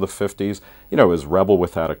accounts of the 50s, it was Rebel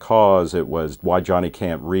Without a Cause, it was Why Johnny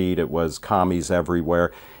Can't Read, it was Commies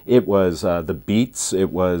Everywhere, it was The Beats, it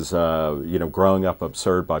was, Growing Up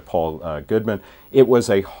Absurd by Paul Goodman. It was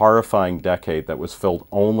a horrifying decade that was filled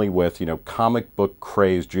only with, comic book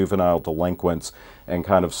crazed juvenile delinquents and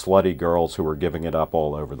kind of slutty girls who were giving it up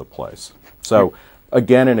all over the place. So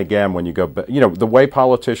again and again, when you go, the way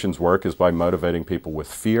politicians work is by motivating people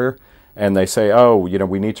with fear, and they say, oh,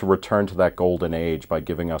 we need to return to that golden age by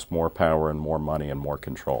giving us more power and more money and more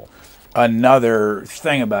control. Another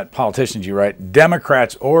thing about politicians, you write,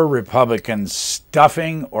 Democrats or Republicans,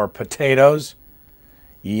 stuffing or potatoes,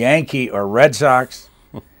 Yankee or Red Sox,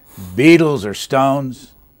 Beatles or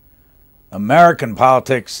Stones. American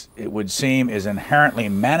politics, it would seem, is inherently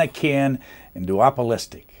Manichaean and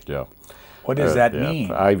duopolistic. Yeah. What does that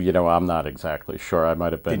mean? I'm not exactly sure. I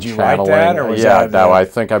might have been Did you channeling. write that, or was yeah, that, no, I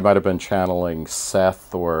think I might have been channeling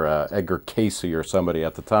Seth or Edgar Casey or somebody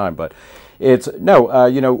at the time. But it's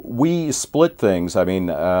we split things. I mean,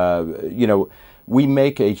 we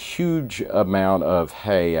make a huge amount of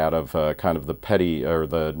hay out of kind of the petty or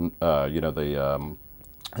the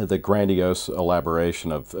grandiose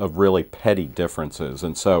elaboration of really petty differences.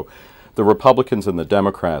 And so the Republicans and the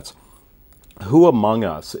Democrats, who among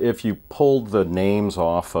us, if you pulled the names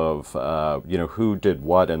off of, who did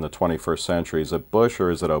what in the 21st century, is it Bush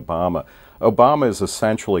or is it Obama? Obama is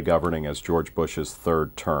essentially governing as George Bush's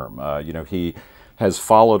third term. He has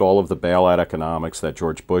followed all of the bailout economics that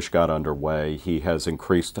George Bush got underway. He has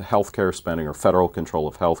increased healthcare spending or federal control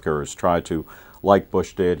of healthcare, has tried to, like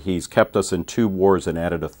Bush did. He's kept us in 2 wars and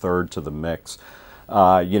added a third to the mix.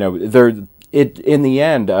 In the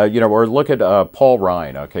end, or look at Paul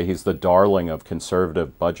Ryan, okay? He's the darling of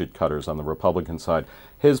conservative budget cutters on the Republican side.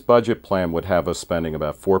 His budget plan would have us spending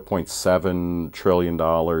about $4.7 trillion in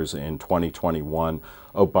 2021.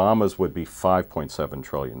 Obama's would be $5.7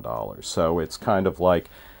 trillion. So it's kind of like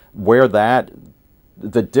where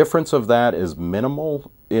the difference of that is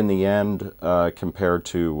minimal in the end compared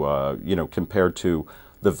to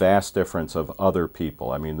the vast difference of other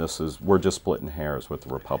people. I mean, we're just splitting hairs with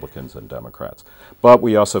the Republicans and Democrats. But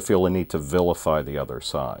we also feel a need to vilify the other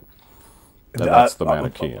side. And that's the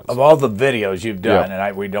Manichaeans. Of all the videos you've done,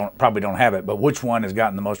 and we probably don't have it, but which one has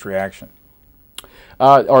gotten the most reaction?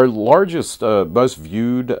 Our largest, most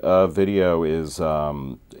viewed video is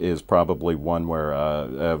probably one where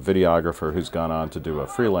a videographer who's gone on to do a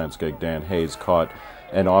freelance gig, Dan Hayes, caught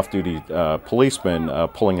an off-duty policeman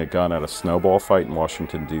pulling a gun at a snowball fight in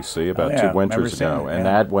Washington, D.C. about 2 winters ago, and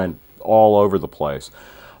that went all over the place.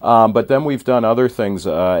 But then we've done other things,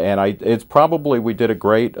 we did a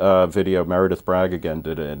great video. Meredith Bragg again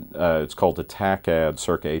did it. It's called Attack Ad,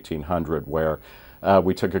 circa 1800, where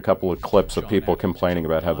we took a couple of clips of people complaining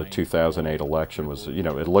about how the 2008 election was,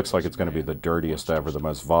 it looks like it's going to be the dirtiest ever, the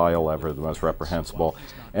most vile ever, the most reprehensible.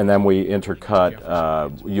 And then we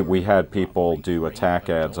intercut, we had people do attack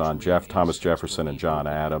ads on Thomas Jefferson and John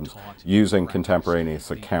Adams using contemporaneous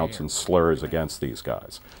accounts and slurs against these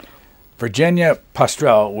guys. Virginia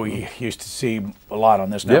Postrel, we used to see a lot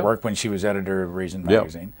on this network when she was editor of Reason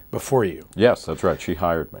magazine, before you. Yes, that's right. She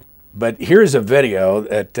hired me. But here's a video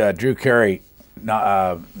that Drew Carey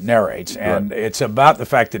narrates, and it's about the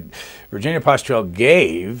fact that Virginia Postrel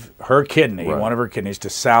gave her kidney, one of her kidneys, to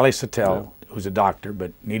Sally Sattel, who's a doctor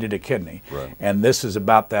but needed a kidney. And this is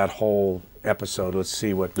about that whole episode. Let's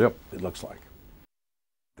see what it looks like.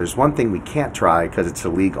 There's one thing we can't try because it's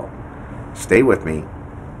illegal. Stay with me.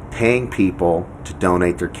 Paying people to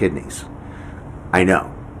donate their kidneys. I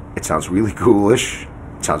know, it sounds really ghoulish,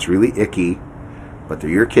 it sounds really icky, but they're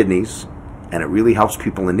your kidneys, and it really helps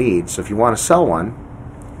people in need, so if you want to sell one,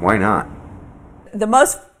 why not? The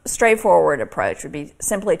most straightforward approach would be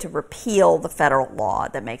simply to repeal the federal law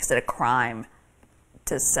that makes it a crime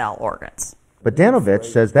to sell organs. But Danovich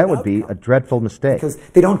says that would be a dreadful mistake. Because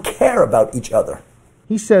they don't care about each other.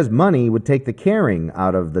 He says money would take the caring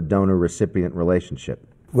out of the donor-recipient relationship.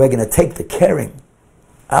 We're going to take the caring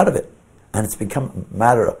out of it, and it's become a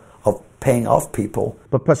matter of paying off people.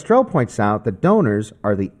 But Postrel points out that donors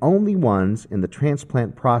are the only ones in the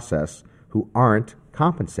transplant process who aren't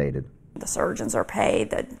compensated. The surgeons are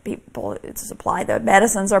paid, the people who supply the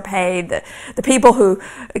medicines are paid, the people who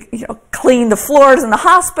clean the floors in the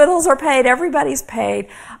hospitals are paid, everybody's paid,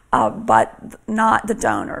 but not the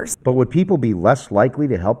donors. But would people be less likely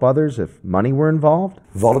to help others if money were involved?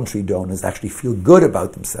 Voluntary donors actually feel good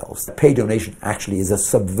about themselves. Paid donation actually is a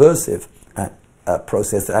subversive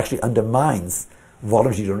process that actually undermines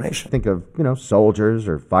voluntary donation. Think of, soldiers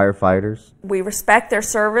or firefighters. We respect their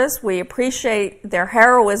service, we appreciate their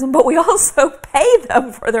heroism, but we also pay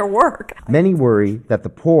them for their work. Many worry that the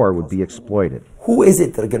poor would be exploited. Who is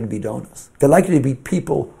it that are going to be donors? They're likely to be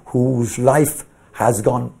people whose life has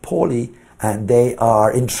gone poorly and they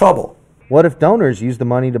are in trouble. What if donors use the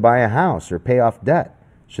money to buy a house or pay off debt?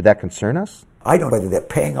 Should that concern us? I don't know whether they're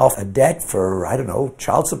paying off a debt for,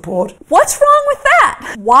 child support. What's wrong with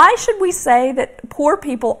that? Why should we say that poor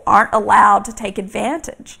people aren't allowed to take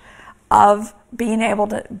advantage of being able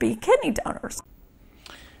to be kidney donors?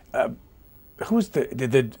 Who's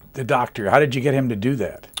the doctor? How did you get him to do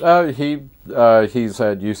that? He's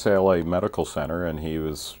at UCLA Medical Center, and he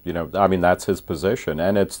was, that's his position,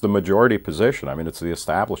 and it's the majority position. It's the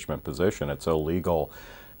establishment position. It's illegal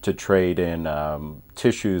to trade in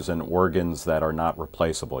tissues and organs that are not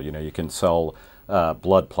replaceable. You can sell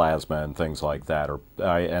blood plasma and things like that, or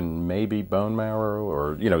and maybe bone marrow,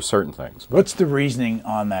 or certain things. What's the reasoning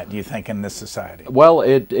on that, do you think, in this society? Well,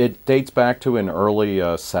 it dates back to an early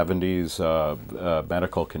 70s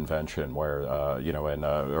medical convention where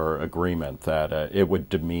or agreement that it would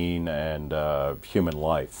demean and human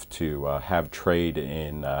life to have trade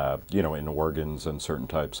in in organs and certain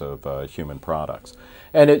types of human products.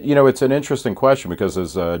 And it's an interesting question because,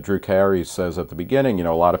 as Drew Carey says at the beginning,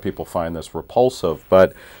 a lot of people find this repulsive,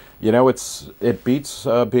 but it beats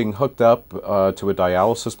being hooked up to a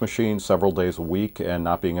dialysis machine several days a week and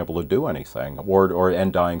not being able to do anything,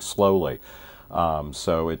 and dying slowly.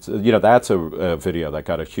 So it's that's a video that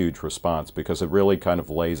got a huge response because it really kind of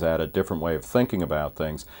lays out a different way of thinking about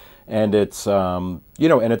things. And it's and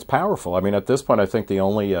it's powerful. I mean, at this point, I think the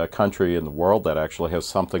only country in the world that actually has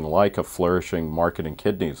something like a flourishing market in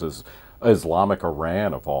kidneys is Islamic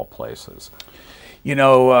Iran, of all places.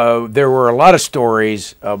 There were a lot of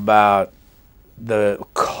stories about the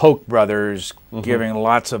Koch brothers giving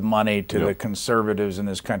lots of money to the conservatives in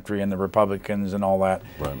this country and the Republicans and all that.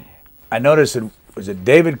 Right. I noticed that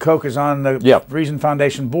David Koch is on the Reason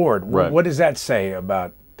Foundation board. Right. What does that say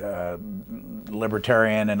about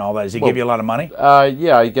libertarian and all that? Does he give you a lot of money?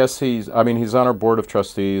 Yeah, I guess he's on our board of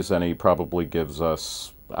trustees, and he probably gives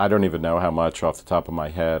us, I don't even know how much off the top of my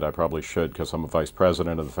head. I probably should, because I'm a vice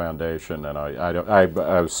president of the foundation, and I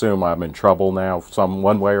assume I'm in trouble now,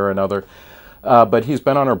 one way or another. But he's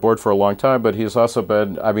been on our board for a long time, but he's also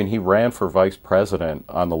been, he ran for vice president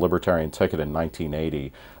on the Libertarian ticket in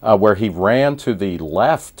 1980, where he ran to the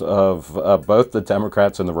left of both the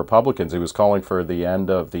Democrats and the Republicans. He was calling for the end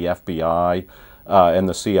of the FBI and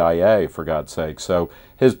the CIA, for God's sake. So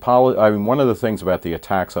his one of the things about the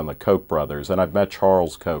attacks on the Koch brothers, and I've met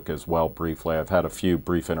Charles Koch as well briefly. I've had a few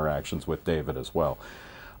brief interactions with David as well.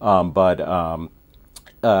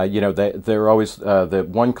 They're always, the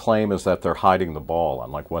one claim is that they're hiding the ball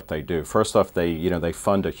on what they do. First off, they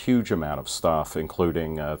fund a huge amount of stuff,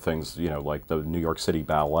 including things, like the New York City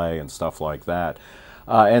Ballet and stuff like that.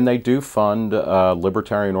 And they do fund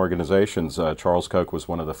libertarian organizations. Charles Koch was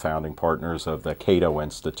one of the founding partners of the Cato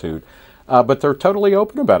Institute. But they're totally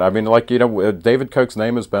open about it. David Koch's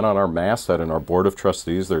name has been on our masthead and our board of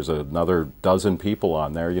trustees. There's another dozen people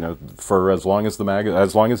on there, for as long as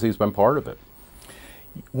he's been part of it.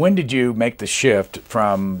 When did you make the shift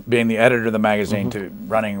from being the editor of the magazine to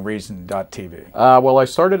running Reason.tv? Well, I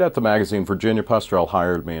started at the magazine. Virginia Pustrell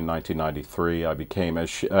hired me in 1993. I became, as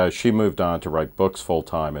she moved on to write books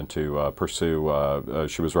full-time and to pursue,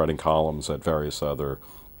 she was writing columns at various other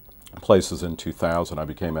places in 2000. I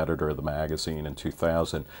became editor of the magazine in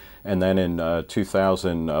 2000. And then in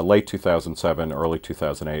late 2007, early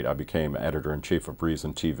 2008, I became editor-in-chief of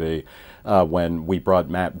Reason TV when we brought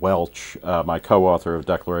Matt Welch, my co-author of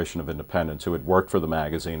Declaration of Independence, who had worked for the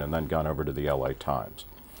magazine and then gone over to the LA Times.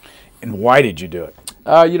 And why did you do it?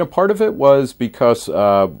 Part of it was because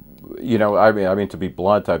to be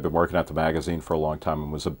blunt, I've been working at the magazine for a long time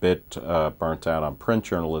and was a bit burnt out on print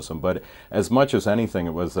journalism. But as much as anything,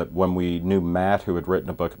 it was that when we knew Matt, who had written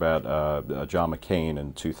a book about John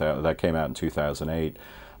McCain that came out in 2008,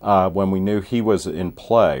 when we knew he was in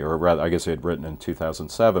play, or rather, I guess he had written in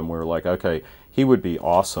 2007, we were like, okay, he would be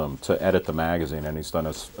awesome to edit the magazine, and he's done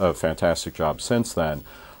a fantastic job since then.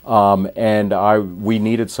 We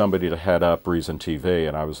needed somebody to head up Reason TV,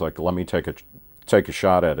 and I was like, let me take a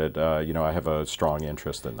shot at it. I have a strong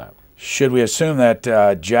interest in that. Should we assume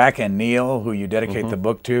that Jack and Neil, who you dedicate the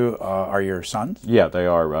book to, are your sons? Yeah, they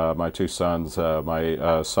are. My two sons.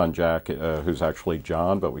 My son Jack, who's actually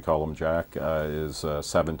John, but we call him Jack, is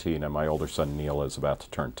 17, and my older son Neil is about to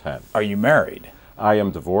turn 10. Are you married? I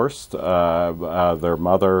am divorced. Their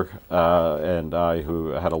mother and I, who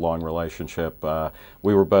had a long relationship,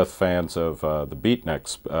 we were both fans of the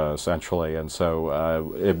Beatniks, essentially, and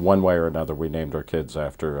so in one way or another, we named our kids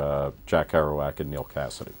after Jack Kerouac and Neil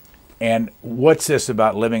Cassidy. And what's this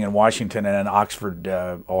about living in Washington and in Oxford,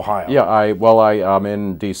 Ohio? Yeah, I'm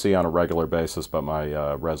in D.C. on a regular basis, but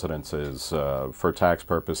my residence is for tax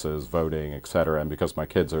purposes, voting, etc. And because my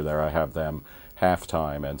kids are there, I have them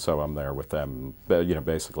half-time, and so I'm there with them,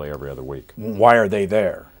 basically every other week. Why are they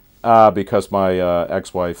there? Because my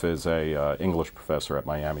ex-wife is a English professor at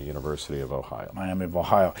Miami University of Ohio. Miami of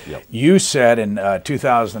Ohio. Yep. You said in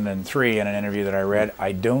 2003 in an interview that I read,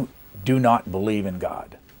 I do not believe in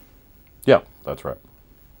God. Yeah, that's right.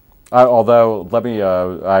 Although, let me,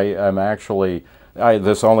 I am actually,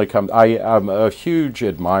 I'm a huge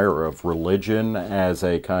admirer of religion as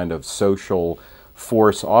a kind of social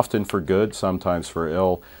force, often for good, sometimes for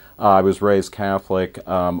ill. I was raised Catholic.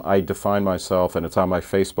 I define myself, and it's on my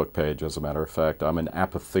Facebook page, as a matter of fact, I'm an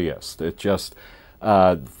apatheist.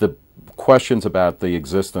 The questions about the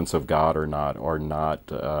existence of God or not are not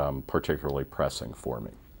particularly pressing for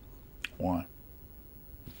me. Why?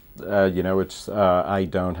 You know, it's I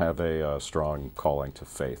don't have a strong calling to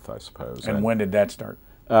faith, I suppose. And when did that start?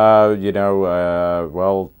 You know,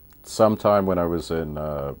 well, sometime when I was in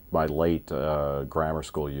my late grammar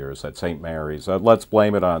school years at St. Mary's. Let's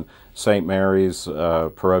blame it on St. Mary's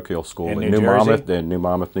parochial school in New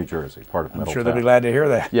Monmouth, New Jersey, part of Middletown. I'm sure they'll be glad to hear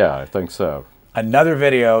that. Yeah, I think so. Another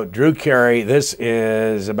video, Drew Carey. This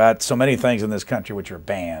is about so many things in this country which are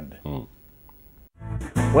banned.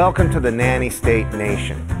 Welcome to the nanny state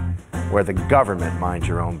nation, where the government minds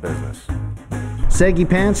your own business. Saggy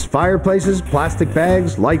pants, fireplaces, plastic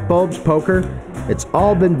bags, light bulbs, poker, it's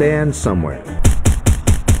all been banned somewhere.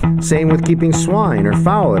 Same with keeping swine or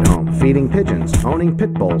fowl at home, feeding pigeons, owning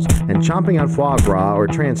pit bulls, and chomping on foie gras or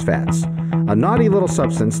trans fats, a naughty little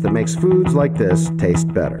substance that makes foods like this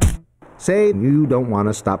taste better. Say you don't want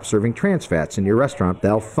to stop serving trans fats in your restaurant,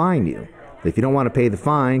 they'll fine you. If you don't want to pay the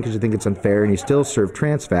fine because you think it's unfair and you still serve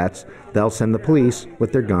trans fats, they'll send the police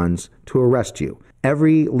with their guns to arrest you.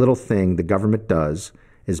 Every little thing the government does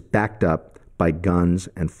is backed up by guns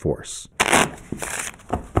and force.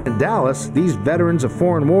 In Dallas, these veterans of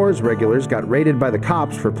foreign wars regulars got raided by the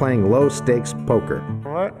cops for playing low-stakes poker.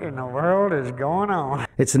 What in the world is going on?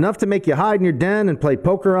 It's enough to make you hide in your den and play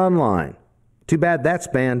poker online. Too bad that's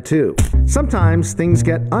banned too. Sometimes things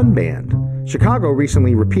get unbanned. Chicago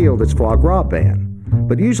recently repealed its foie gras ban,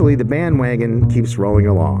 but usually the bandwagon keeps rolling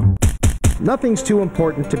along. Nothing's too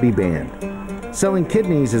important to be banned. Selling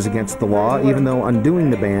kidneys is against the law, even though undoing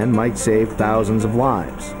the ban might save thousands of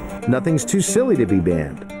lives. Nothing's too silly to be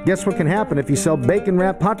banned. Guess what can happen if you sell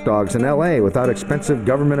bacon-wrapped hot dogs in LA without expensive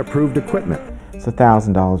government-approved equipment? It's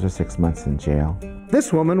 $1,000 or 6 months in jail.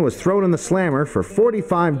 This woman was thrown in the slammer for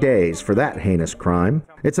 45 days for that heinous crime.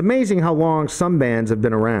 It's amazing how long some bans have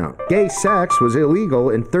been around. Gay sex was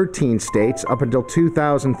illegal in 13 states up until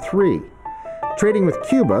 2003. Trading with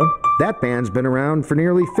Cuba, that ban's been around for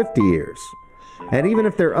nearly 50 years. And even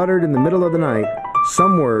if they're uttered in the middle of the night,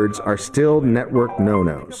 some words are still network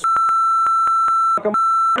no-nos.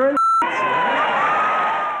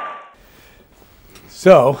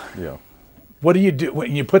 So, yeah. What do you do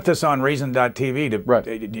when you put this on Reason.tv?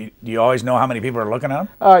 Do you always know how many people are looking at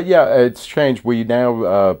them? Yeah, it's changed. We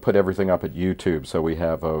now put everything up at YouTube, so we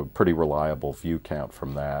have a pretty reliable view count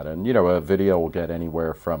from that. And, you know, a video will get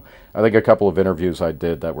anywhere from, I think a couple of interviews I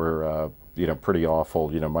did that were, you know, pretty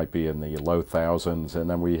awful, you know, might be in the low thousands, and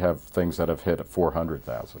then we have things that have hit at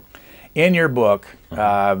 400,000. In your book,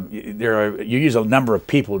 you use a number of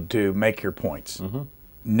people to make your points.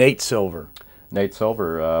 Nate Silver. Nate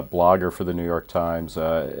Silver, blogger for the New York Times,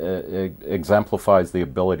 exemplifies the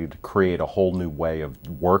ability to create a whole new way of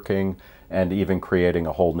working and even creating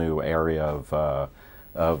a whole new area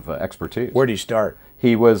of expertise. Where did he start?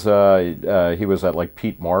 He was at like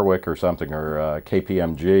Pete Marwick or something, or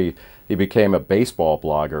KPMG. He became a baseball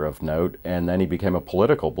blogger of note, and then he became a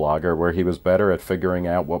political blogger where he was better at figuring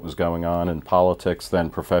out what was going on in politics than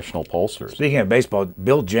professional pollsters. Speaking of baseball,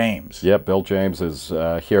 Bill James. Yep, Bill James is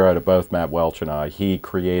here out of both Matt Welch and I. He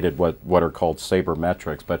created what are called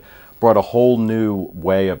sabermetrics, but brought a whole new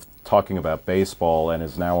way of talking about baseball and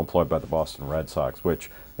is now employed by the Boston Red Sox,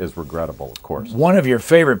 which is regrettable, of course. One of your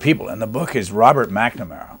favorite people in the book is Robert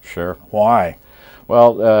McNamara. Sure. Why?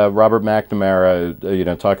 Well, Robert McNamara, you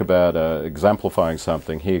know, talk about exemplifying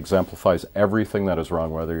something. He exemplifies everything that is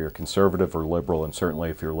wrong, whether you're conservative or liberal, and certainly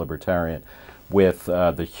if you're libertarian, with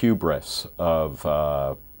the hubris of,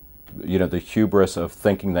 you know, the hubris of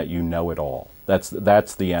thinking that you know it all.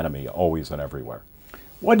 That's the enemy, always and everywhere.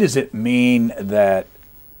 What does it mean that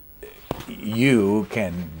you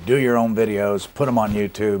can do your own videos, put them on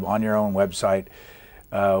YouTube, on your own website?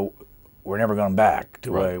 We're never going back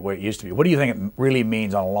to what it used to be. What do you think it really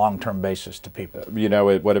means on a long-term basis to people? You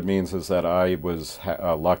know, what it means is that I was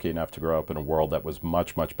lucky enough to grow up in a world that was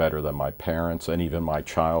much, much better than my parents and even my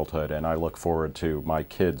childhood, and I look forward to my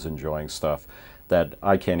kids enjoying stuff that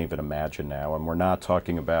I can't even imagine now. And we're not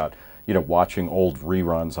talking about, you know, watching old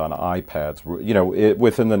reruns on iPads. You know,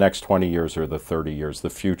 within the next 20 years or the 30 years,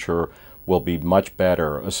 the future will be much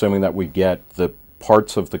better, assuming that we get the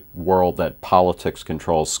parts of the world that politics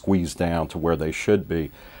controls squeezed down to where they should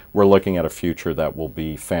be. We're looking at a future that will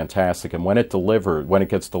be fantastic, and when it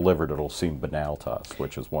gets delivered, it'll seem banal to us,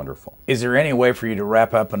 which is wonderful. Is there any way for you to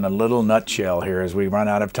wrap up in a little nutshell here as we run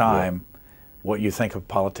out of time what you think of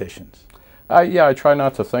politicians? Yeah, I try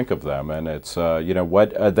not to think of them, and it's, you know,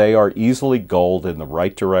 what they are easily gulled in the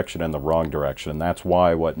right direction and the wrong direction, and that's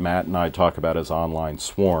why what Matt and I talk about as online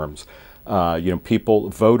swarms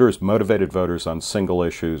motivated voters on single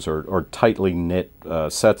issues or tightly knit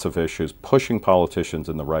sets of issues, pushing politicians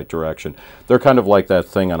in the right direction. They're kind of like that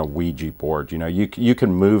thing on a Ouija board. You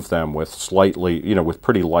can move them with with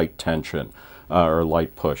pretty light tension or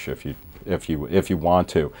light push if you want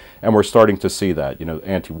to. And we're starting to see that.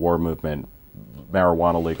 Anti-war movement,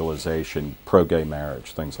 marijuana legalization, pro-gay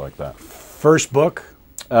marriage, things like that. First book?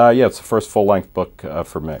 Yeah, it's the first full-length book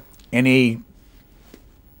for me. Anything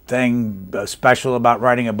special about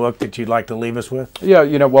writing a book that you'd like to leave us with? Yeah,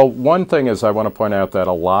 well, one thing is I want to point out that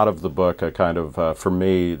a lot of the book, for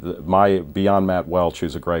me, beyond Matt Welch,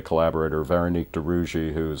 who's a great collaborator, Veronique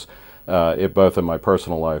DeRougy, who's both in my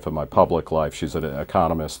personal life and my public life, she's an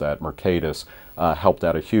economist at Mercatus, helped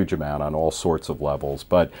out a huge amount on all sorts of levels.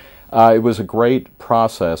 But it was a great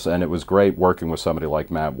process, and it was great working with somebody like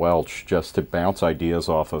Matt Welch just to bounce ideas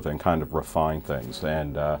off of and kind of refine things.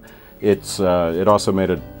 And it also made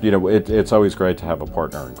it, it's always great to have a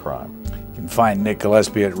partner in crime. You can find Nick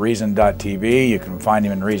Gillespie at Reason.tv. You can find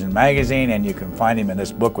him in Reason Magazine, and you can find him in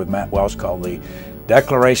this book with Matt Welch called The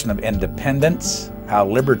Declaration of Independence: How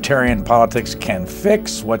Libertarian Politics Can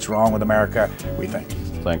Fix What's Wrong with America. We thank you.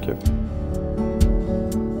 Thank you.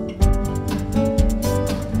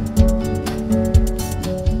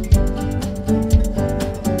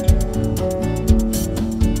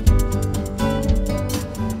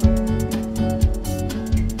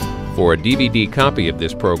 For a DVD copy of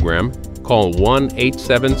this program, call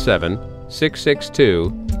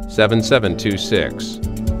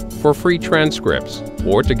 1-877-662-7726. For free transcripts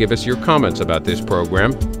or to give us your comments about this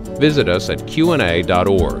program, visit us at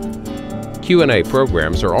qna.org. Q&A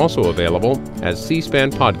programs are also available as C-SPAN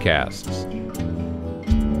podcasts.